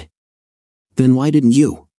nodded. Then why didn't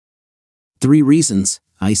you? 3 reasons,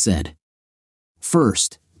 I said.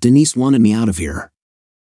 First, Denise wanted me out of here.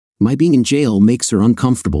 My being in jail makes her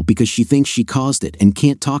uncomfortable because she thinks she caused it and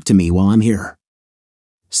can't talk to me while I'm here.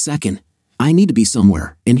 Second, I need to be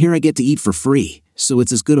somewhere, and here I get to eat for free, so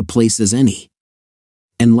it's as good a place as any.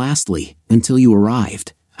 And lastly, until you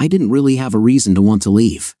arrived, I didn't really have a reason to want to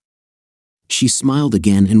leave. She smiled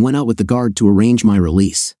again and went out with the guard to arrange my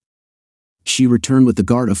release. She returned with the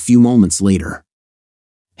guard a few moments later.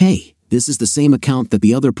 Hey, this is the same account that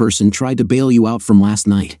the other person tried to bail you out from last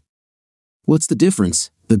night. What's the difference?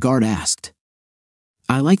 The guard asked.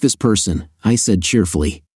 I like this person, I said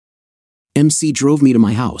cheerfully. MC drove me to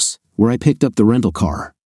my house, where I picked up the rental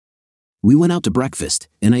car. We went out to breakfast,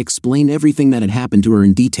 and I explained everything that had happened to her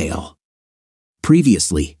in detail.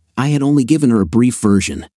 Previously, I had only given her a brief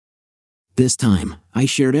version. This time, I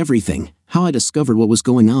shared everything, how I discovered what was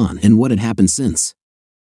going on and what had happened since.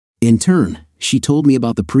 In turn, she told me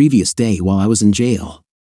about the previous day while I was in jail.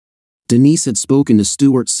 Denise had spoken to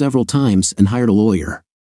Stuart several times and hired a lawyer.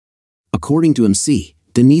 According to MC,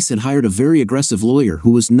 Denise had hired a very aggressive lawyer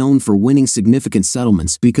who was known for winning significant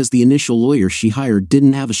settlements because the initial lawyer she hired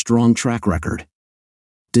didn't have a strong track record.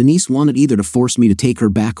 Denise wanted either to force me to take her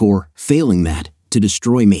back or, failing that, to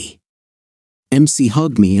destroy me. MC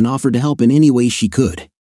hugged me and offered to help in any way she could.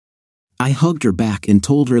 I hugged her back and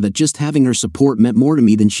told her that just having her support meant more to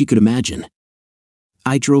me than she could imagine.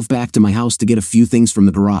 I drove back to my house to get a few things from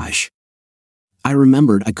the garage. I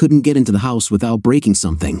remembered I couldn't get into the house without breaking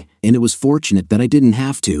something, and it was fortunate that I didn't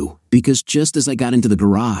have to, because just as I got into the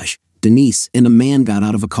garage, Denise and a man got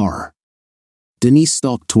out of a car. Denise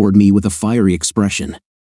stalked toward me with a fiery expression.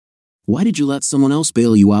 Why did you let someone else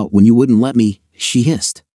bail you out when you wouldn't let me? She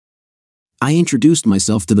hissed. I introduced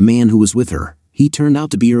myself to the man who was with her. He turned out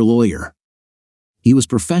to be her lawyer. He was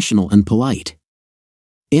professional and polite.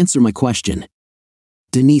 Answer my question.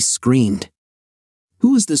 Denise screamed.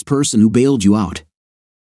 Who is this person who bailed you out?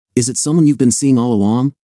 Is it someone you've been seeing all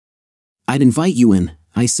along? I'd invite you in,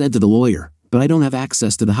 I said to the lawyer, but I don't have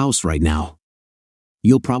access to the house right now.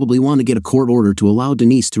 You'll probably want to get a court order to allow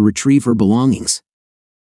Denise to retrieve her belongings.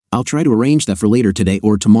 I'll try to arrange that for later today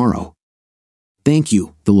or tomorrow. Thank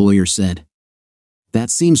you, the lawyer said. That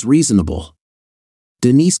seems reasonable.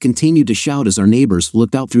 Denise continued to shout as our neighbors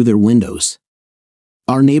looked out through their windows.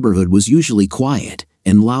 Our neighborhood was usually quiet,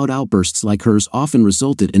 and loud outbursts like hers often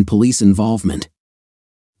resulted in police involvement.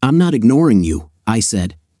 I'm not ignoring you, I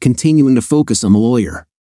said, continuing to focus on the lawyer.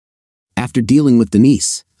 After dealing with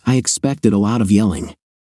Denise, I expected a lot of yelling.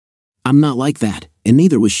 I'm not like that, and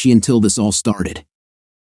neither was she until this all started.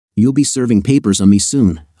 You'll be serving papers on me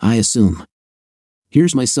soon, I assume.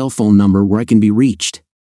 Here's my cell phone number where I can be reached.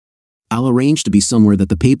 I'll arrange to be somewhere that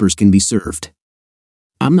the papers can be served.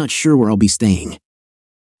 I'm not sure where I'll be staying.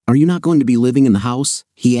 Are you not going to be living in the house?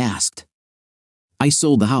 He asked. I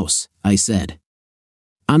sold the house, I said.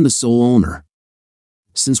 I'm the sole owner.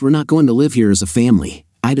 Since we're not going to live here as a family,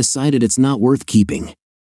 I decided it's not worth keeping.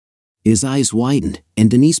 His eyes widened, and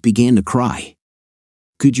Denise began to cry.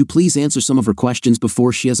 Could you please answer some of her questions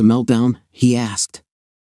before she has a meltdown? He asked.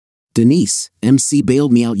 Denise, MC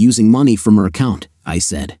bailed me out using money from her account, I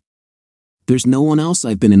said. There's no one else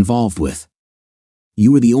I've been involved with.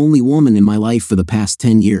 You were the only woman in my life for the past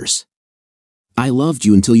 10 years. I loved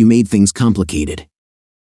you until you made things complicated.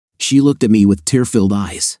 She looked at me with tear-filled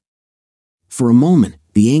eyes. For a moment,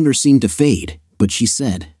 the anger seemed to fade, but she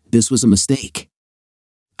said, this was a mistake.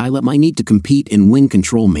 I let my need to compete and win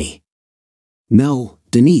control me. No,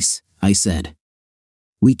 Denise, I said.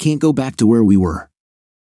 We can't go back to where we were.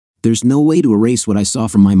 There's no way to erase what I saw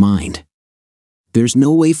from my mind. There's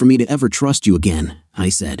no way for me to ever trust you again, I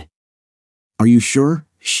said. Are you sure?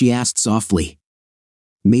 She asked softly.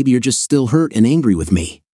 Maybe you're just still hurt and angry with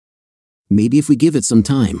me. Maybe if we give it some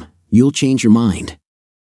time, you'll change your mind.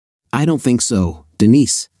 I don't think so,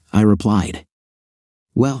 Denise, I replied.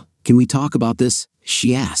 Well, can we talk about this?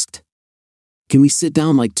 She asked. Can we sit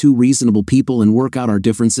down like two reasonable people and work out our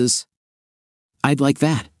differences? I'd like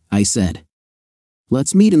that, I said.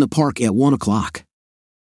 Let's meet in the park at 1 o'clock.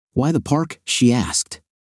 Why the park? She asked.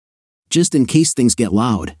 Just in case things get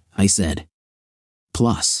loud, I said.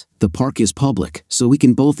 Plus, the park is public, so we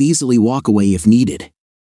can both easily walk away if needed.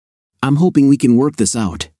 I'm hoping we can work this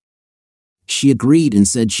out. She agreed and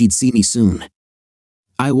said she'd see me soon.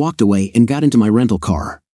 I walked away and got into my rental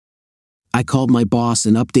car. I called my boss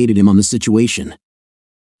and updated him on the situation.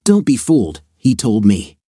 Don't be fooled, he told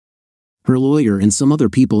me. Her lawyer and some other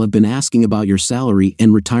people have been asking about your salary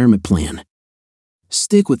and retirement plan.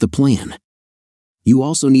 Stick with the plan. You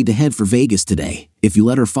also need to head for Vegas today. If you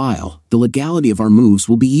let her file, the legality of our moves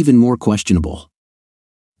will be even more questionable.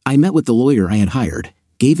 I met with the lawyer I had hired,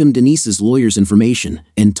 gave him Denise's lawyer's information,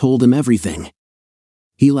 and told him everything.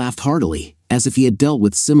 He laughed heartily, as if he had dealt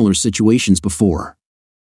with similar situations before.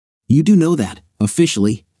 You do know that,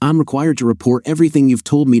 officially, I'm required to report everything you've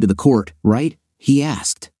told me to the court, right? He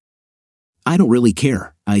asked. I don't really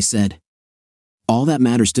care, I said. All that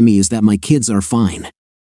matters to me is that my kids are fine.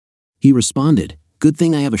 He responded, good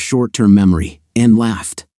thing I have a short-term memory, and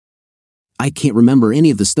laughed. I can't remember any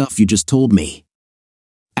of the stuff you just told me.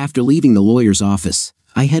 After leaving the lawyer's office,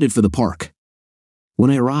 I headed for the park. When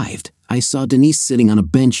I arrived, I saw Denise sitting on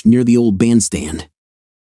a bench near the old bandstand.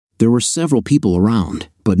 There were several people around,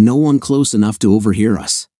 but no one close enough to overhear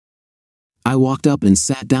us. I walked up and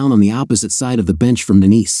sat down on the opposite side of the bench from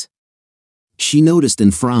Denise. She noticed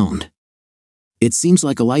and frowned. It seems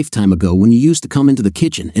like a lifetime ago when you used to come into the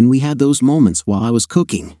kitchen and we had those moments while I was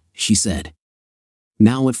cooking, she said.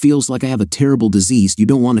 Now it feels like I have a terrible disease you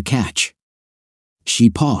don't want to catch. She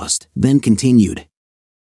paused, then continued.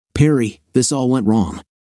 Perry, this all went wrong.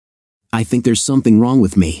 I think there's something wrong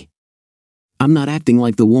with me. I'm not acting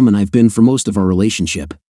like the woman I've been for most of our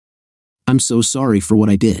relationship. I'm so sorry for what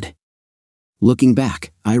I did. Looking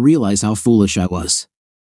back, I realize how foolish I was.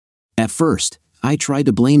 At first, I tried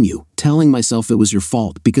to blame you, telling myself it was your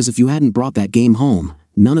fault because if you hadn't brought that game home,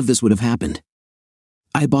 none of this would have happened.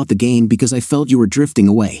 I bought the game because I felt you were drifting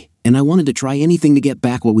away, and I wanted to try anything to get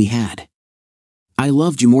back what we had. I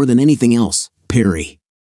loved you more than anything else, Perry.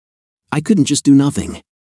 I couldn't just do nothing.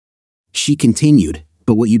 She continued,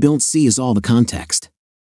 but what you don't see is all the context.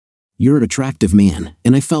 You're an attractive man,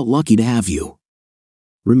 and I felt lucky to have you.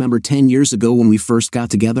 Remember 10 years ago when we first got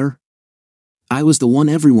together? I was the one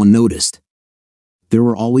everyone noticed. There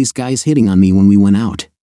were always guys hitting on me when we went out.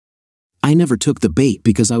 I never took the bait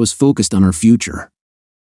because I was focused on our future.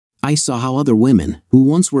 I saw how other women, who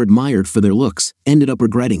once were admired for their looks, ended up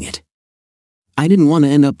regretting it. I didn't want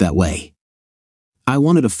to end up that way. I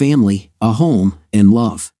wanted a family, a home, and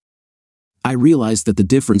love. I realized that the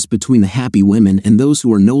difference between the happy women and those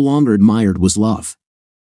who are no longer admired was love.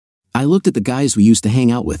 I looked at the guys we used to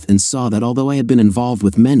hang out with and saw that although I had been involved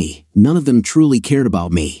with many, none of them truly cared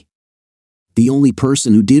about me. The only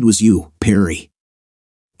person who did was you, Perry.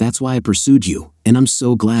 That's why I pursued you, and I'm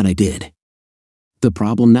so glad I did. The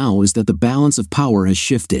problem now is that the balance of power has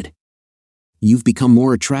shifted. You've become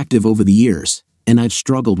more attractive over the years, and I've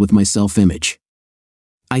struggled with my self-image.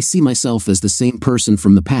 I see myself as the same person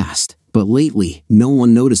from the past, but lately, no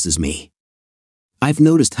one notices me. I've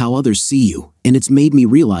noticed how others see you, and it's made me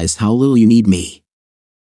realize how little you need me.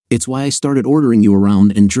 It's why I started ordering you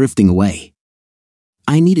around and drifting away.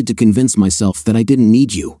 I needed to convince myself that I didn't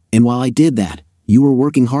need you, and while I did that, you were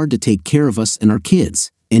working hard to take care of us and our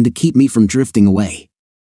kids, and to keep me from drifting away.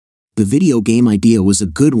 The video game idea was a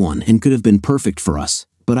good one and could have been perfect for us,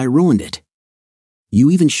 but I ruined it.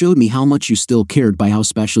 You even showed me how much you still cared by how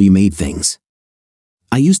special you made things.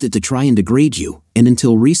 I used it to try and degrade you, and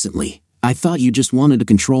until recently, I thought you just wanted to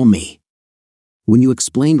control me. When you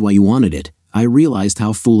explained why you wanted it, I realized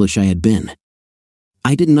how foolish I had been.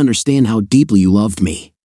 I didn't understand how deeply you loved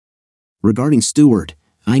me. Regarding Stuart,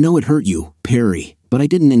 I know it hurt you, Perry, but I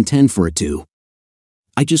didn't intend for it to.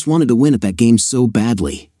 I just wanted to win at that game so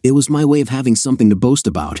badly. It was my way of having something to boast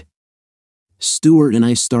about. Stuart and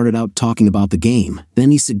I started out talking about the game,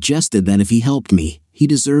 then he suggested that if he helped me, he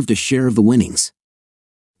deserved a share of the winnings.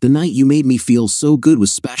 The night you made me feel so good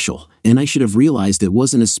was special, and I should have realized it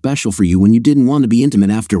wasn't as special for you when you didn't want to be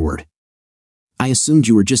intimate afterward. I assumed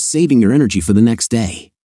you were just saving your energy for the next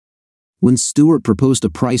day. When Stuart proposed a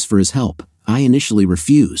price for his help, I initially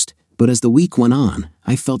refused, but as the week went on,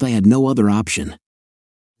 I felt I had no other option.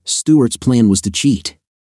 Stuart's plan was to cheat.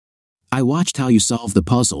 I watched how you solved the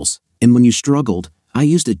puzzles, and when you struggled, I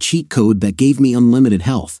used a cheat code that gave me unlimited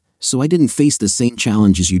health, so I didn't face the same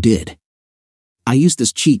challenges you did. I used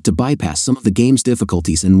this cheat to bypass some of the game's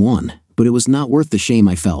difficulties and won, but it was not worth the shame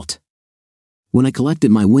I felt. When I collected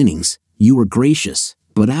my winnings, you were gracious,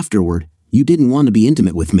 but afterward, you didn't want to be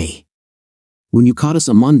intimate with me. When you caught us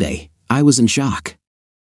on Monday, I was in shock.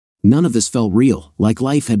 None of this felt real, like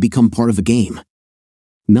life had become part of a game.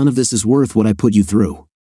 None of this is worth what I put you through.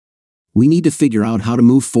 We need to figure out how to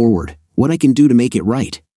move forward, what I can do to make it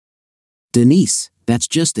right. Denise, that's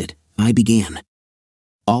just it, I began.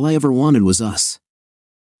 All I ever wanted was us.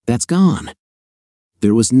 That's gone.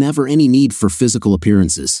 There was never any need for physical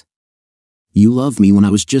appearances. You loved me when I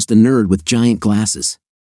was just a nerd with giant glasses.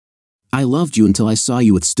 I loved you until I saw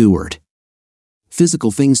you with Stuart.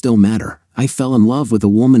 Physical things don't matter. I fell in love with a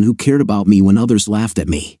woman who cared about me when others laughed at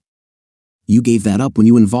me. You gave that up when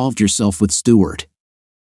you involved yourself with Stuart.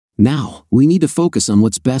 Now, we need to focus on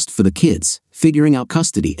what's best for the kids, figuring out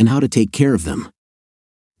custody and how to take care of them.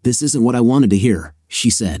 This isn't what I wanted to hear, she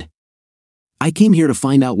said. I came here to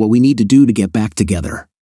find out what we need to do to get back together.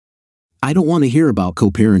 I don't want to hear about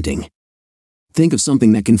co-parenting. Think of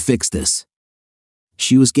something that can fix this.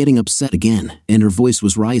 She was getting upset again, and her voice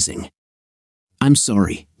was rising. I'm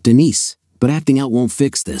sorry, Denise, but acting out won't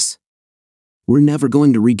fix this. We're never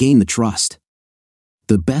going to regain the trust.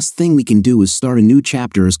 The best thing we can do is start a new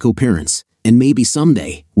chapter as co-parents, and maybe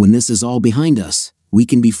someday, when this is all behind us, we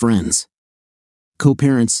can be friends.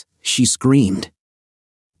 Co-parents, she screamed.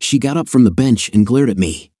 She got up from the bench and glared at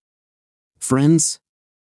me. Friends?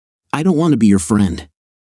 I don't want to be your friend.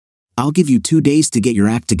 I'll give you 2 days to get your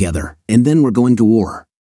act together, and then we're going to war.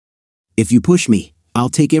 If you push me, I'll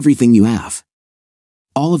take everything you have.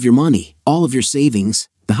 All of your money, all of your savings,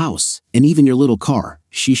 the house, and even your little car,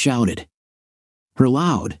 she shouted. Her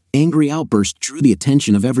loud, angry outburst drew the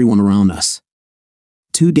attention of everyone around us.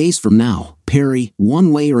 2 days from now, Perry,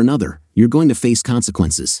 one way or another, you're going to face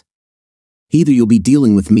consequences. Either you'll be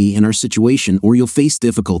dealing with me and our situation or you'll face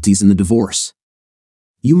difficulties in the divorce.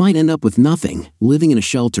 You might end up with nothing, living in a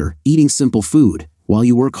shelter, eating simple food, while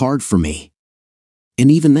you work hard for me.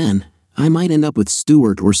 And even then, I might end up with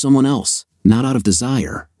Stuart or someone else, not out of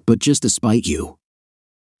desire, but just to spite you.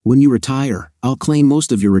 When you retire, I'll claim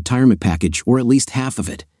most of your retirement package or at least half of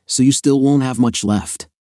it, so you still won't have much left.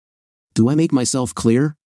 Do I make myself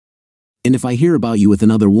clear? And if I hear about you with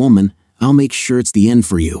another woman, I'll make sure it's the end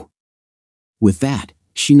for you. With that,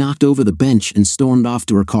 she knocked over the bench and stormed off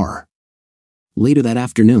to her car. Later that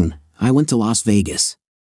afternoon, I went to Las Vegas.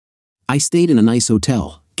 I stayed in a nice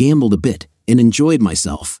hotel, gambled a bit, and enjoyed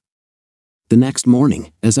myself. The next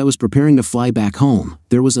morning, as I was preparing to fly back home,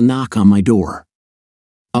 there was a knock on my door.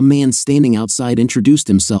 A man standing outside introduced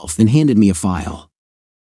himself and handed me a file.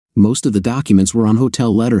 Most of the documents were on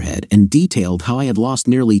hotel letterhead and detailed how I had lost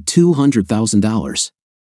nearly $200,000.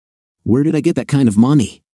 Where did I get that kind of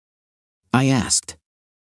money? I asked.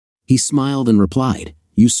 He smiled and replied,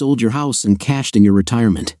 you sold your house and cashed in your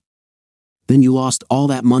retirement. Then you lost all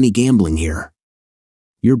that money gambling here.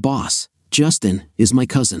 Your boss, Justin, is my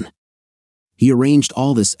cousin. He arranged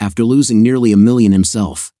all this after losing nearly $1 million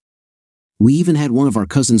himself. We even had one of our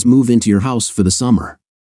cousins move into your house for the summer.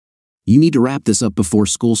 You need to wrap this up before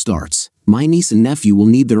school starts. My niece and nephew will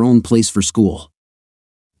need their own place for school.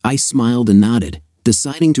 I smiled and nodded,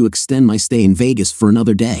 deciding to extend my stay in Vegas for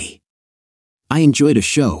another day. I enjoyed a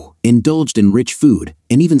show, indulged in rich food,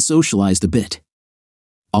 and even socialized a bit.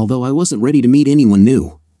 Although I wasn't ready to meet anyone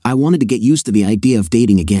new, I wanted to get used to the idea of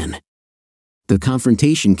dating again. The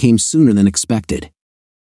confrontation came sooner than expected.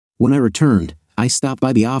 When I returned, I stopped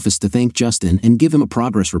by the office to thank Justin and give him a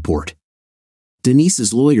progress report.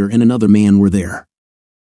 Denise's lawyer and another man were there.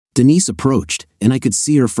 Denise approached, and I could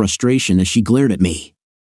see her frustration as she glared at me.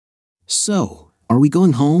 So, are we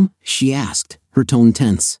going home? She asked, her tone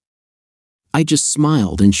tense. I just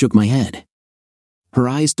smiled and shook my head. Her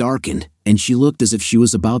eyes darkened, and she looked as if she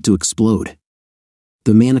was about to explode.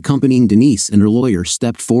 The man accompanying Denise and her lawyer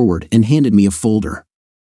stepped forward and handed me a folder.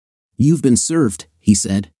 You've been served, he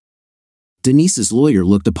said. Denise's lawyer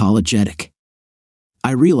looked apologetic.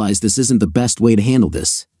 I realize this isn't the best way to handle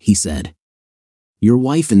this, he said. Your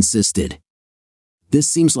wife insisted. This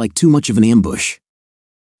seems like too much of an ambush.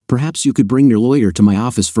 Perhaps you could bring your lawyer to my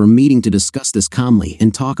office for a meeting to discuss this calmly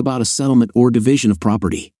and talk about a settlement or division of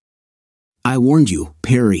property. I warned you,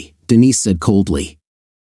 Perry, Denise said coldly.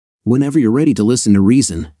 Whenever you're ready to listen to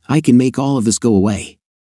reason, I can make all of this go away.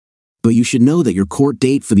 But you should know that your court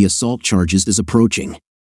date for the assault charges is approaching.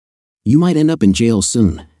 You might end up in jail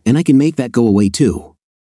soon, and I can make that go away too.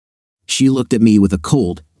 She looked at me with a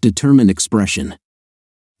cold, determined expression.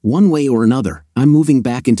 One way or another, I'm moving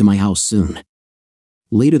back into my house soon.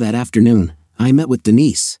 Later that afternoon, I met with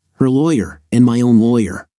Denise, her lawyer, and my own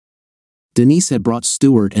lawyer. Denise had brought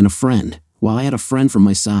Stuart and a friend, while I had a friend from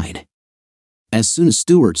my side. As soon as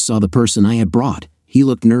Stuart saw the person I had brought, he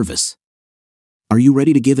looked nervous. Are you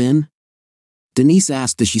ready to give in? Denise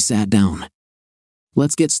asked as she sat down.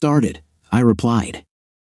 Let's get started, I replied.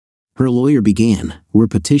 Her lawyer began, we're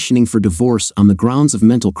petitioning for divorce on the grounds of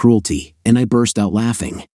mental cruelty, and I burst out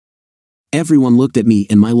laughing. Everyone looked at me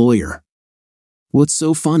and my lawyer. What's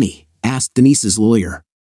so funny? Asked Denise's lawyer.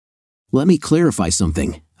 Let me clarify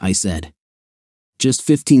something, I said. Just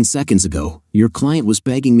 15 seconds ago, your client was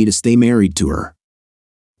begging me to stay married to her.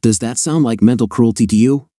 Does that sound like mental cruelty to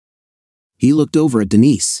you? He looked over at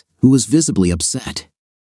Denise, who was visibly upset.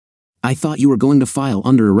 I thought you were going to file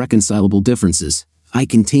under irreconcilable differences, I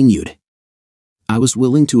continued. I was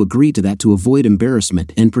willing to agree to that to avoid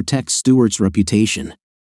embarrassment and protect Stuart's reputation.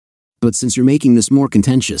 But since you're making this more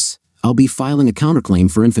contentious, I'll be filing a counterclaim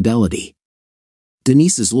for infidelity.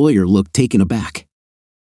 Denise's lawyer looked taken aback.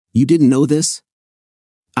 You didn't know this?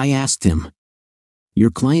 I asked him. Your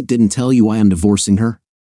client didn't tell you why I'm divorcing her?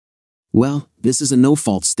 Well, this is a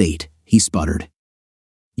no-fault state, he sputtered.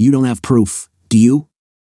 You don't have proof, do you?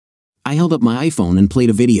 I held up my iPhone and played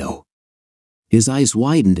a video. His eyes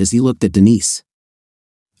widened as he looked at Denise.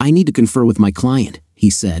 I need to confer with my client, he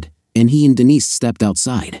said, and he and Denise stepped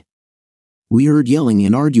outside. We heard yelling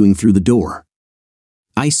and arguing through the door.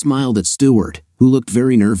 I smiled at Stuart, who looked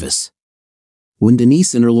very nervous. When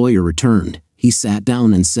Denise and her lawyer returned, he sat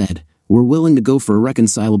down and said, We're willing to go for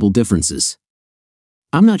irreconcilable differences.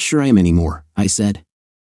 I'm not sure I am anymore, I said.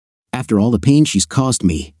 After all the pain she's caused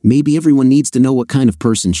me, maybe everyone needs to know what kind of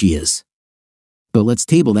person she is. But let's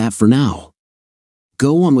table that for now.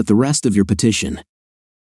 Go on with the rest of your petition.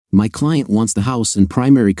 My client wants the house and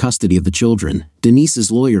primary custody of the children,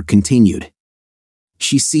 Denise's lawyer continued.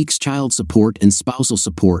 She seeks child support and spousal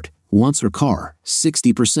support, wants her car,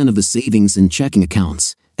 60% of the savings and checking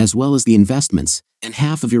accounts, as well as the investments, and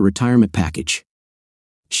half of your retirement package.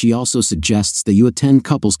 She also suggests that you attend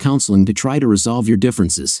couples counseling to try to resolve your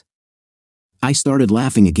differences. I started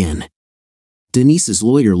laughing again. Denise's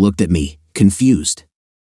lawyer looked at me, confused.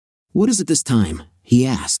 What is it this time? He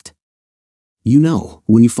asked. You know,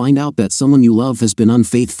 when you find out that someone you love has been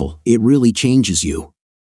unfaithful, it really changes you.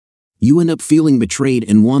 You end up feeling betrayed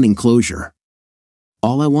and wanting closure.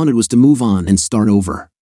 All I wanted was to move on and start over.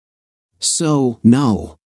 So,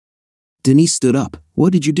 no. Denise stood up.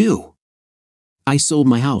 What did you do? I sold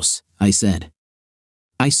my house, I said.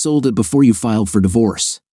 I sold it before you filed for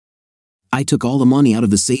divorce. I took all the money out of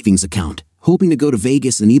the savings account, hoping to go to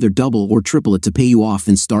Vegas and either double or triple it to pay you off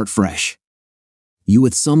and start fresh. You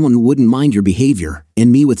with someone who wouldn't mind your behavior,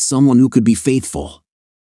 and me with someone who could be faithful.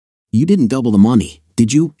 You didn't double the money,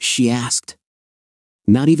 did you? She asked.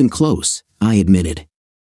 Not even close, I admitted.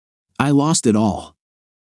 I lost it all.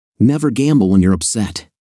 Never gamble when you're upset.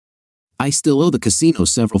 I still owe the casino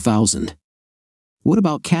several thousand. What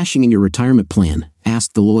about cashing in your retirement plan?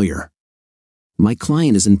 Asked the lawyer. My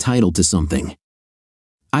client is entitled to something.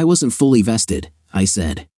 I wasn't fully vested, I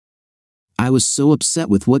said. I was so upset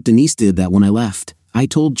with what Denise did that when I left, I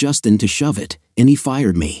told Justin to shove it, and he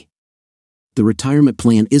fired me. The retirement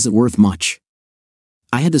plan isn't worth much.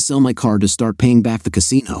 I had to sell my car to start paying back the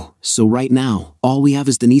casino, so right now, all we have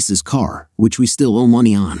is Denise's car, which we still owe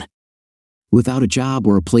money on. Without a job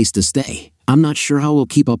or a place to stay, I'm not sure how we'll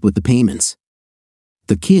keep up with the payments.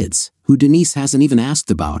 The kids, who Denise hasn't even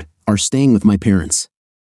asked about, are staying with my parents.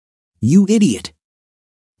 You idiot!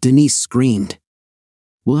 Denise screamed.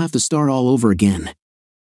 We'll have to start all over again.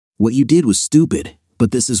 What you did was stupid,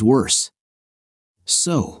 but this is worse.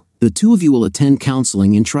 So, the two of you will attend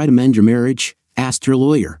counseling and try to mend your marriage? Asked her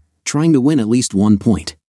lawyer, trying to win at least 1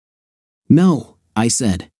 point. No, I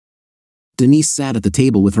said. Denise sat at the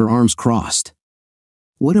table with her arms crossed.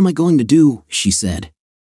 What am I going to do? She said.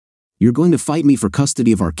 You're going to fight me for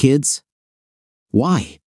custody of our kids?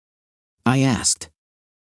 Why? I asked.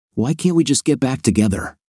 Why can't we just get back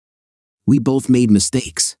together? We both made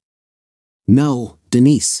mistakes. No,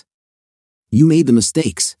 Denise. You made the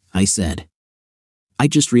mistakes, I said. I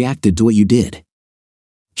just reacted to what you did.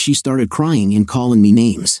 She started crying and calling me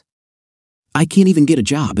names. I can't even get a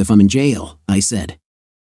job if I'm in jail, I said.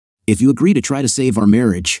 If you agree to try to save our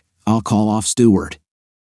marriage, I'll call off Stuart.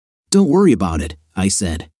 Don't worry about it, I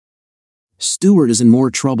said. Stuart is in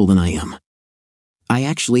more trouble than I am. I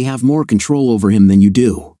actually have more control over him than you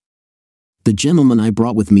do. The gentleman I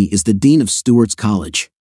brought with me is the dean of Stuart's college.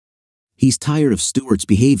 He's tired of Stuart's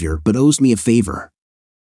behavior but owes me a favor.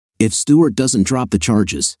 If Stuart doesn't drop the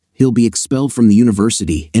charges, he'll be expelled from the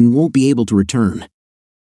university and won't be able to return.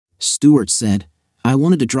 Stuart said, I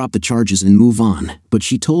wanted to drop the charges and move on, but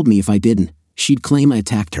she told me if I didn't, she'd claim I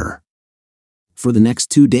attacked her. For the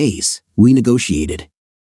next 2 days, we negotiated.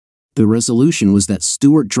 The resolution was that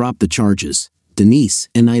Stuart dropped the charges, Denise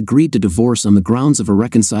and I agreed to divorce on the grounds of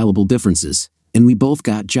irreconcilable differences, and we both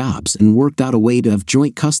got jobs and worked out a way to have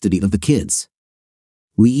joint custody of the kids.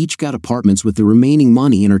 We each got apartments with the remaining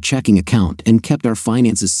money in our checking account and kept our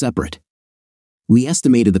finances separate. We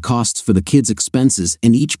estimated the costs for the kids' expenses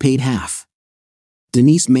and each paid half.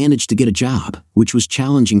 Denise managed to get a job, which was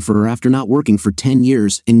challenging for her after not working for 10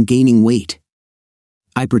 years and gaining weight.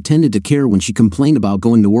 I pretended to care when she complained about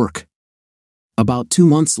going to work. About 2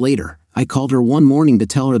 months later, I called her one morning to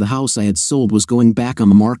tell her the house I had sold was going back on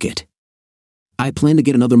the market. I planned to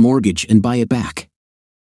get another mortgage and buy it back.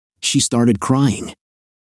 She started crying.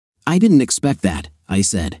 I didn't expect that, I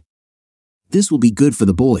said. This will be good for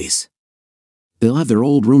the boys. They'll have their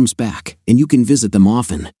old rooms back, and you can visit them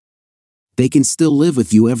often. They can still live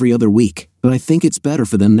with you every other week, but I think it's better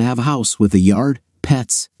for them to have a house with a yard,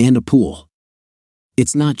 pets, and a pool.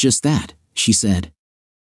 It's not just that, she said.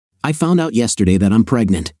 I found out yesterday that I'm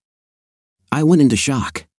pregnant. I went into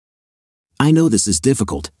shock. I know this is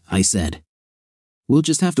difficult, I said. We'll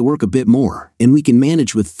just have to work a bit more, and we can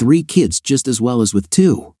manage with 3 kids just as well as with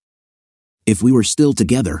 2. If we were still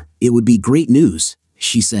together, it would be great news,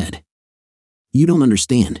 she said. You don't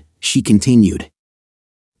understand, she continued.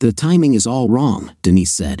 The timing is all wrong,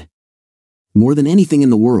 Denise said. More than anything in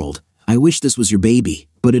the world, I wish this was your baby,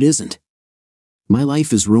 but it isn't. My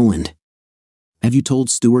life is ruined. Have you told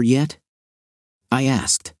Stuart yet? I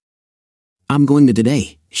asked. I'm going to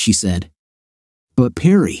today, she said. But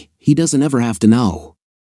Perry, he doesn't ever have to know.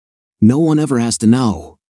 No one ever has to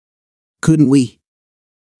know. Couldn't we?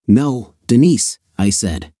 No, Denise, I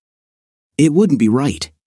said. It wouldn't be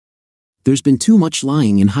right. There's been too much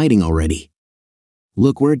lying and hiding already.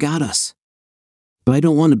 Look where it got us. But I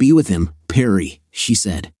don't want to be with him, Perry, she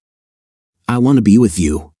said. I want to be with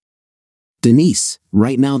you. Denise,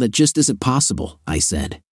 right now that just isn't possible, I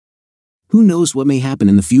said. Who knows what may happen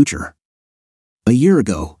in the future? A year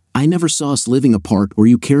ago, I never saw us living apart or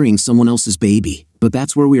you carrying someone else's baby, but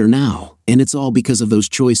that's where we are now, and it's all because of those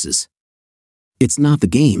choices. It's not the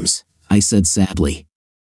games, I said sadly.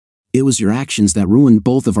 It was your actions that ruined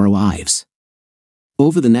both of our lives.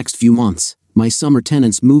 Over the next few months, my summer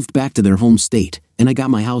tenants moved back to their home state, and I got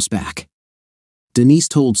my house back. Denise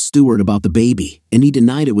told Stuart about the baby, and he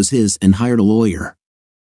denied it was his and hired a lawyer.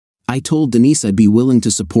 I told Denise I'd be willing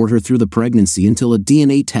to support her through the pregnancy until a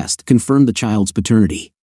DNA test confirmed the child's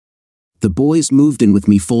paternity. The boys moved in with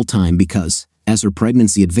me full-time because, as her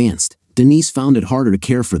pregnancy advanced, Denise found it harder to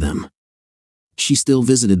care for them. She still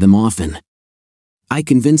visited them often. I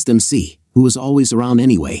convinced MC, who was always around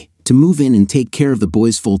anyway, to move in and take care of the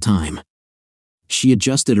boys full-time. She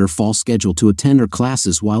adjusted her fall schedule to attend her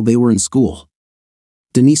classes while they were in school.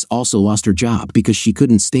 Denise also lost her job because she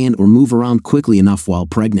couldn't stand or move around quickly enough while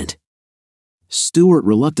pregnant. Stuart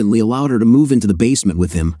reluctantly allowed her to move into the basement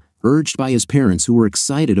with him, urged by his parents who were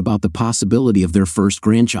excited about the possibility of their first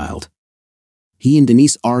grandchild. He and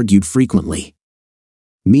Denise argued frequently.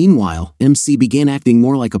 Meanwhile, MC began acting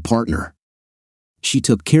more like a partner. She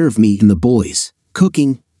took care of me and the boys,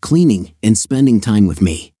 cooking, cleaning, and spending time with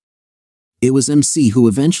me. It was MC who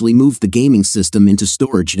eventually moved the gaming system into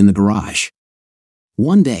storage in the garage.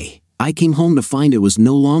 One day, I came home to find it was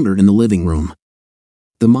no longer in the living room.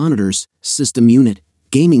 The monitors, system unit,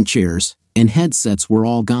 gaming chairs, and headsets were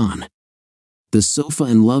all gone. The sofa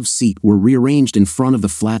and love seat were rearranged in front of the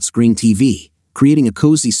flat-screen TV, creating a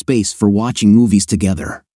cozy space for watching movies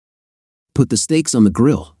together. Put the steaks on the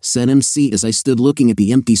grill, said MC as I stood looking at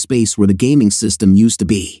the empty space where the gaming system used to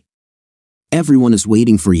be. Everyone is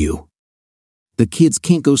waiting for you. The kids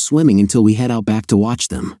can't go swimming until we head out back to watch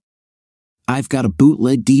them. I've got a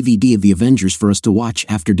bootleg DVD of the Avengers for us to watch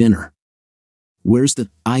after dinner. Where's the...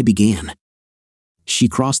 I began. She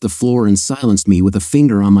crossed the floor and silenced me with a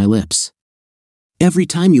finger on my lips. Every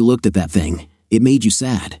time you looked at that thing, it made you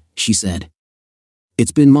sad, she said.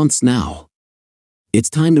 It's been months now. It's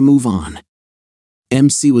time to move on.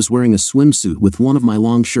 MC was wearing a swimsuit with one of my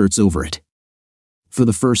long shirts over it. For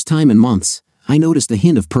the first time in months, I noticed a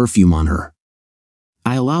hint of perfume on her.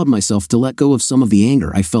 I allowed myself to let go of some of the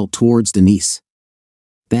anger I felt towards Denise.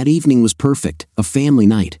 That evening was perfect, a family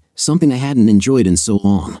night, something I hadn't enjoyed in so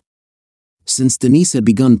long. Since Denise had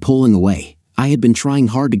begun pulling away, I had been trying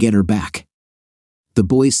hard to get her back. The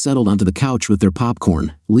boys settled onto the couch with their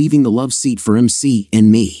popcorn, leaving the love seat for MC and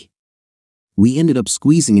me. We ended up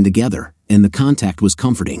squeezing in together, and the contact was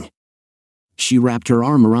comforting. She wrapped her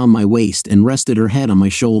arm around my waist and rested her head on my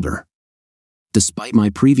shoulder. Despite my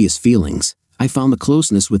previous feelings, I found the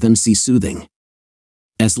closeness with MC soothing.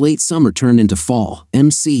 As late summer turned into fall,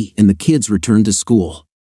 MC and the kids returned to school.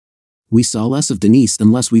 We saw less of Denise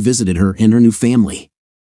unless we visited her and her new family.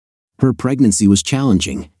 Her pregnancy was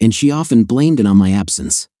challenging, and she often blamed it on my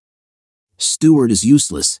absence. "Stuart is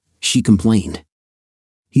useless," she complained.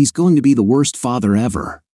 "He's going to be the worst father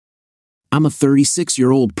ever. I'm a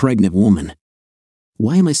 36-year-old pregnant woman.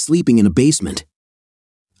 Why am I sleeping in a basement?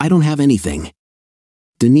 I don't have anything."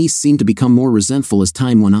 Denise seemed to become more resentful as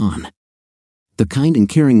time went on. The kind and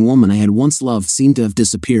caring woman I had once loved seemed to have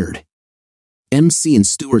disappeared. MC and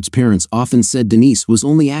Stuart's parents often said Denise was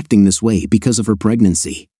only acting this way because of her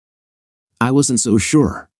pregnancy. I wasn't so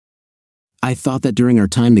sure. I thought that during our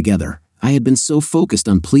time together, I had been so focused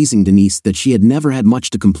on pleasing Denise that she had never had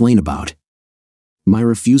much to complain about. My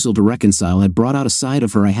refusal to reconcile had brought out a side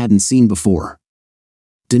of her I hadn't seen before.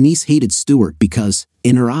 Denise hated Stuart because,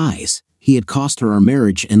 in her eyes, he had cost her our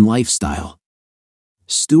marriage and lifestyle.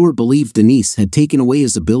 Stuart believed Denise had taken away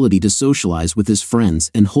his ability to socialize with his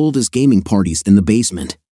friends and hold his gaming parties in the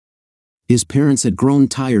basement. His parents had grown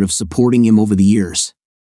tired of supporting him over the years.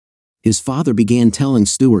 His father began telling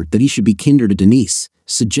Stuart that he should be kinder to Denise,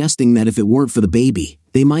 suggesting that if it weren't for the baby,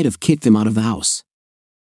 they might have kicked him out of the house.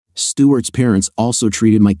 Stuart's parents also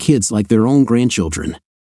treated my kids like their own grandchildren.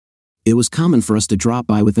 It was common for us to drop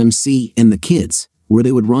by with MC and the kids, where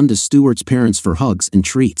they would run to Stuart's parents for hugs and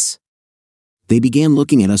treats. They began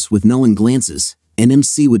looking at us with knowing glances, and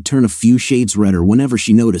MC would turn a few shades redder whenever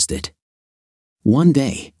she noticed it. One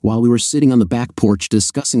day, while we were sitting on the back porch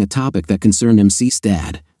discussing a topic that concerned MC's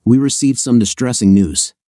dad, we received some distressing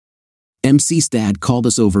news. MC's dad called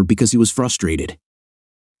us over because he was frustrated.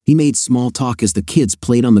 He made small talk as the kids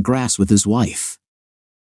played on the grass with his wife.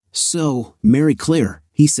 "So, Mary Claire,"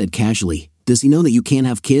 he said casually, "does he know that you can't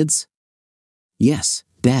have kids?" "Yes,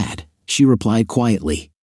 Dad," she replied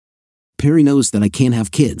quietly. "Perry knows that I can't have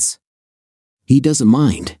kids. He doesn't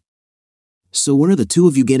mind." "So when are the two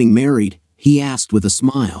of you getting married?" he asked with a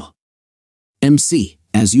smile. MC,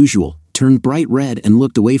 as usual, turned bright red and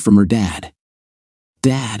looked away from her dad.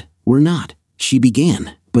 "Dad, we're not," she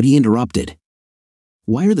began, but he interrupted.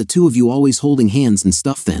 "Why are the two of you always holding hands and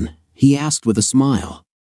stuff then?" he asked with a smile.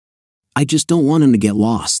 "I just don't want him to get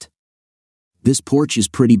lost." "This porch is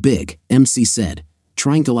pretty big," MC said,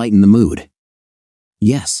 trying to lighten the mood.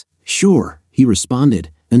 "Yes, sure," he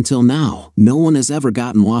responded. "Until now, no one has ever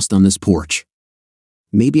gotten lost on this porch.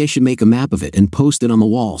 Maybe I should make a map of it and post it on the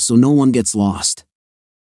wall so no one gets lost."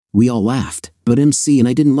 We all laughed, but MC and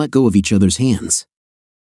I didn't let go of each other's hands.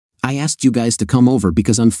 "I asked you guys to come over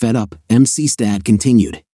because I'm fed up," MC's dad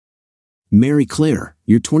continued. "Mary Claire,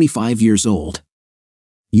 you're 25 years old.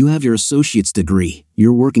 You have your associate's degree,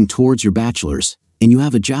 you're working towards your bachelor's, and you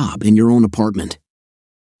have a job and your own apartment.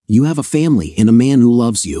 You have a family and a man who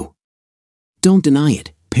loves you. Don't deny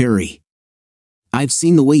it, Perry. I've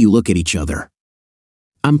seen the way you look at each other.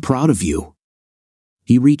 I'm proud of you."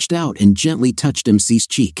 He reached out and gently touched MC's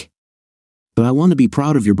cheek. "But I want to be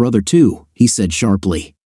proud of your brother too," he said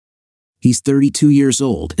sharply. "He's 32 years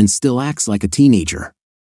old and still acts like a teenager.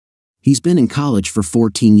 He's been in college for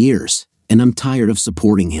 14 years, and I'm tired of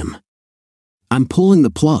supporting him. I'm pulling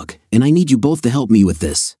the plug, and I need you both to help me with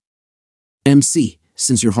this. MC,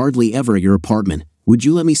 since you're hardly ever at your apartment, would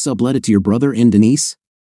you let me sublet it to your brother and Denise?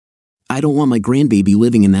 I don't want my grandbaby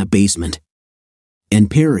living in that basement. And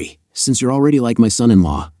Perry, since you're already like my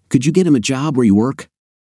son-in-law, could you get him a job where you work?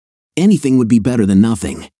 Anything would be better than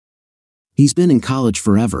nothing. He's been in college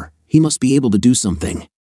forever, he must be able to do something."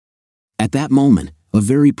 At that moment, a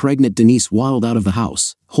very pregnant Denise waddled out of the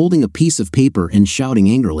house, holding a piece of paper and shouting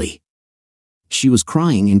angrily. She was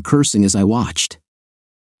crying and cursing as I watched.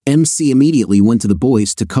 MC immediately went to the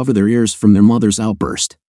boys to cover their ears from their mother's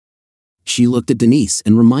outburst. She looked at Denise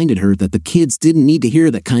and reminded her that the kids didn't need to hear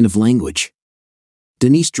that kind of language.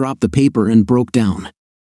 Denise dropped the paper and broke down.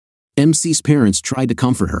 MC's parents tried to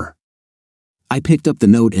comfort her. I picked up the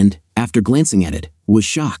note and, after glancing at it, was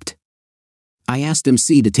shocked. I asked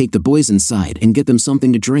MC to take the boys inside and get them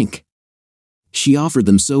something to drink. She offered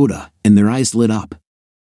them soda, and their eyes lit up.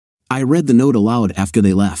 I read the note aloud after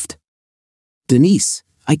they left. Denise,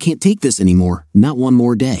 I can't take this anymore, not one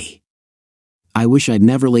more day. I wish I'd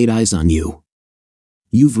never laid eyes on you.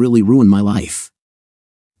 You've really ruined my life.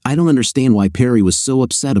 I don't understand why Perry was so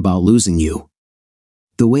upset about losing you.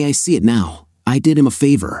 The way I see it now, I did him a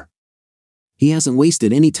favor. He hasn't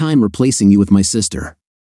wasted any time replacing you with my sister.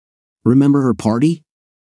 Remember her party?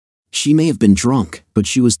 She may have been drunk, but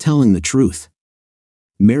she was telling the truth.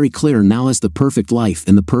 Mary Claire now has the perfect life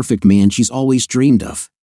and the perfect man she's always dreamed of.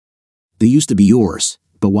 They used to be yours,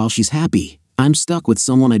 but while she's happy, I'm stuck with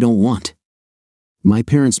someone I don't want. My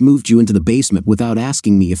parents moved you into the basement without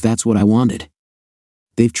asking me if that's what I wanted.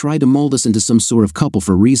 They've tried to mold us into some sort of couple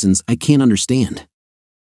for reasons I can't understand.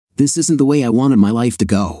 This isn't the way I wanted my life to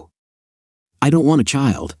go. I don't want a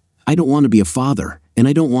child, I don't want to be a father, and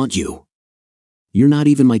I don't want you. You're not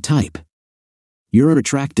even my type. You're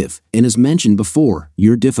unattractive, and as mentioned before,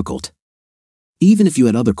 you're difficult. Even if you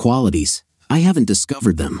had other qualities, I haven't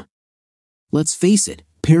discovered them. Let's face it,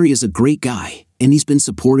 Perry is a great guy, and he's been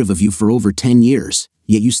supportive of you for over 10 years,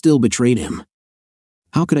 yet you still betrayed him.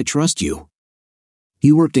 How could I trust you?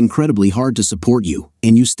 He worked incredibly hard to support you,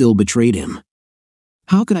 and you still betrayed him.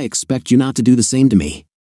 How could I expect you not to do the same to me?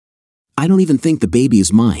 I don't even think the baby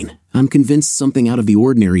is mine. I'm convinced something out of the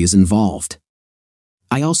ordinary is involved.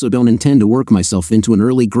 I also don't intend to work myself into an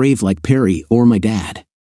early grave like Perry or my dad.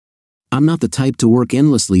 I'm not the type to work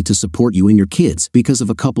endlessly to support you and your kids because of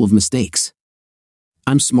a couple of mistakes.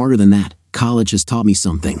 I'm smarter than that. College has taught me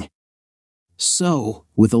something. So,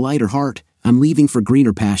 with a lighter heart, I'm leaving for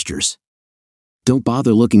greener pastures. Don't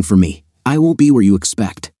bother looking for me. I won't be where you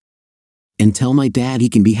expect. And tell my dad he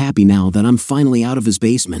can be happy now that I'm finally out of his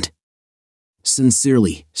basement.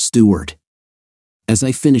 Sincerely, Stuart. As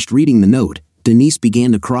I finished reading the note, Denise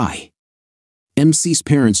began to cry. MC's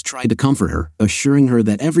parents tried to comfort her, assuring her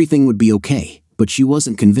that everything would be okay, but she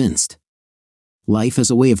wasn't convinced. Life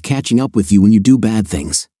has a way of catching up with you when you do bad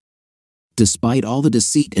things. Despite all the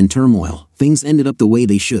deceit and turmoil, things ended up the way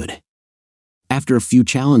they should. After a few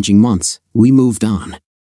challenging months, we moved on.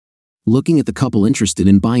 Looking at the couple interested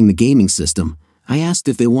in buying the gaming system, I asked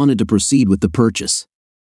if they wanted to proceed with the purchase.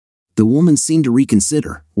 The woman seemed to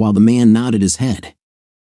reconsider, while the man nodded his head.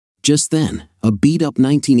 Just then, a beat-up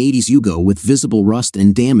 1980s Yugo with visible rust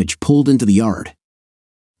and damage pulled into the yard.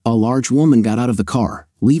 A large woman got out of the car,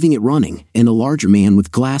 leaving it running, and a larger man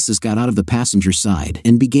with glasses got out of the passenger side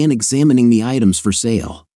and began examining the items for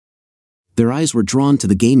sale. Their eyes were drawn to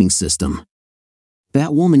the gaming system.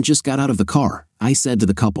 "That woman just got out of the car," I said to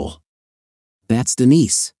the couple. "That's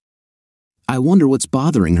Denise. I wonder what's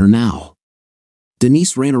bothering her now."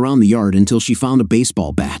 Denise ran around the yard until she found a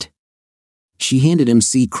baseball bat. She handed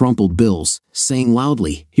MC crumpled bills, saying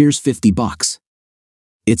loudly, "Here's $50.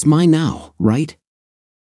 It's mine now, right?"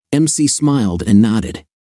 MC smiled and nodded.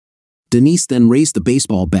 Denise then raised the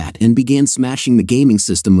baseball bat and began smashing the gaming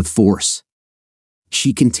system with force.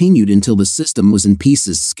 She continued until the system was in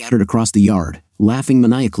pieces scattered across the yard, laughing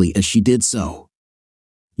maniacally as she did so.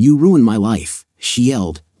 "You ruined my life," she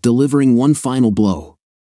yelled, delivering one final blow.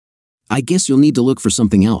 "I guess you'll need to look for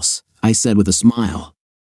something else," I said with a smile.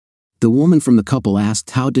 The woman from the couple asked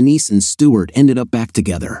how Denise and Stuart ended up back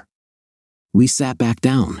together. We sat back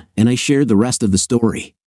down, and I shared the rest of the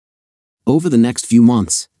story. Over the next few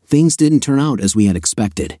months, things didn't turn out as we had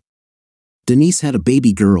expected. Denise had a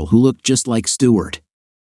baby girl who looked just like Stuart.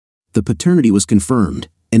 The paternity was confirmed,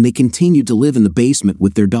 and they continued to live in the basement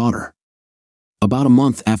with their daughter. About a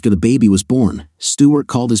month after the baby was born, Stuart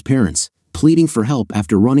called his parents, pleading for help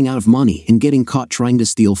after running out of money and getting caught trying to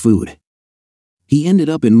steal food. He ended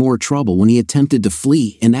up in more trouble when he attempted to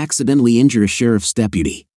flee and accidentally injure a sheriff's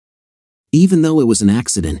deputy. Even though it was an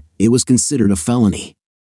accident, it was considered a felony.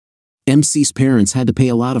 MC's parents had to pay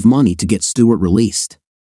a lot of money to get Stuart released.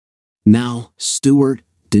 Now, Stuart,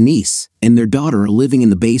 Denise, and their daughter are living in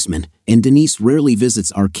the basement, and Denise rarely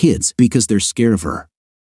visits our kids because they're scared of her.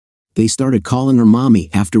 They started calling her mommy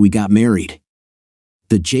after we got married.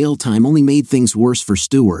 The jail time only made things worse for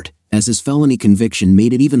Stuart, as his felony conviction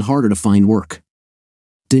made it even harder to find work.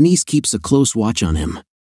 Denise keeps a close watch on him.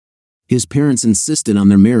 His parents insisted on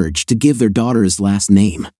their marriage to give their daughter his last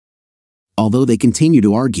name. Although they continue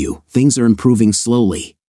to argue, things are improving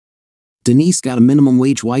slowly. Denise got a minimum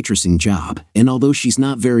wage waitressing job, and although she's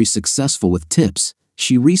not very successful with tips,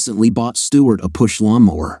 she recently bought Stuart a push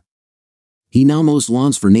lawnmower. He now mows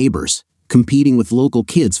lawns for neighbors, competing with local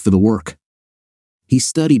kids for the work. He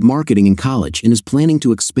studied marketing in college and is planning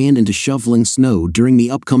to expand into shoveling snow during the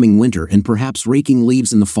upcoming winter and perhaps raking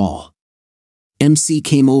leaves in the fall. MC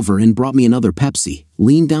came over and brought me another Pepsi,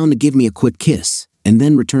 leaned down to give me a quick kiss, and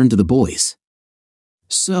then returned to the boys.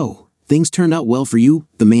 "So, Things turned out well for you?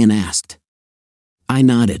 The man asked. I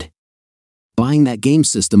nodded. Buying that game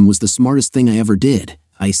system was the smartest thing I ever did,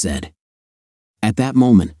 I said. At that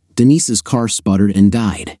moment, Denise's car sputtered and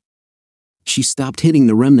died. She stopped hitting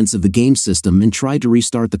the remnants of the game system and tried to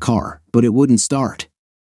restart the car, but it wouldn't start.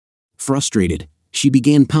 Frustrated, she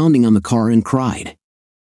began pounding on the car and cried.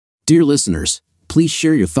 Dear listeners, please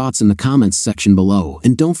share your thoughts in the comments section below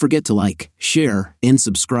and don't forget to like, share, and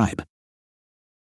subscribe.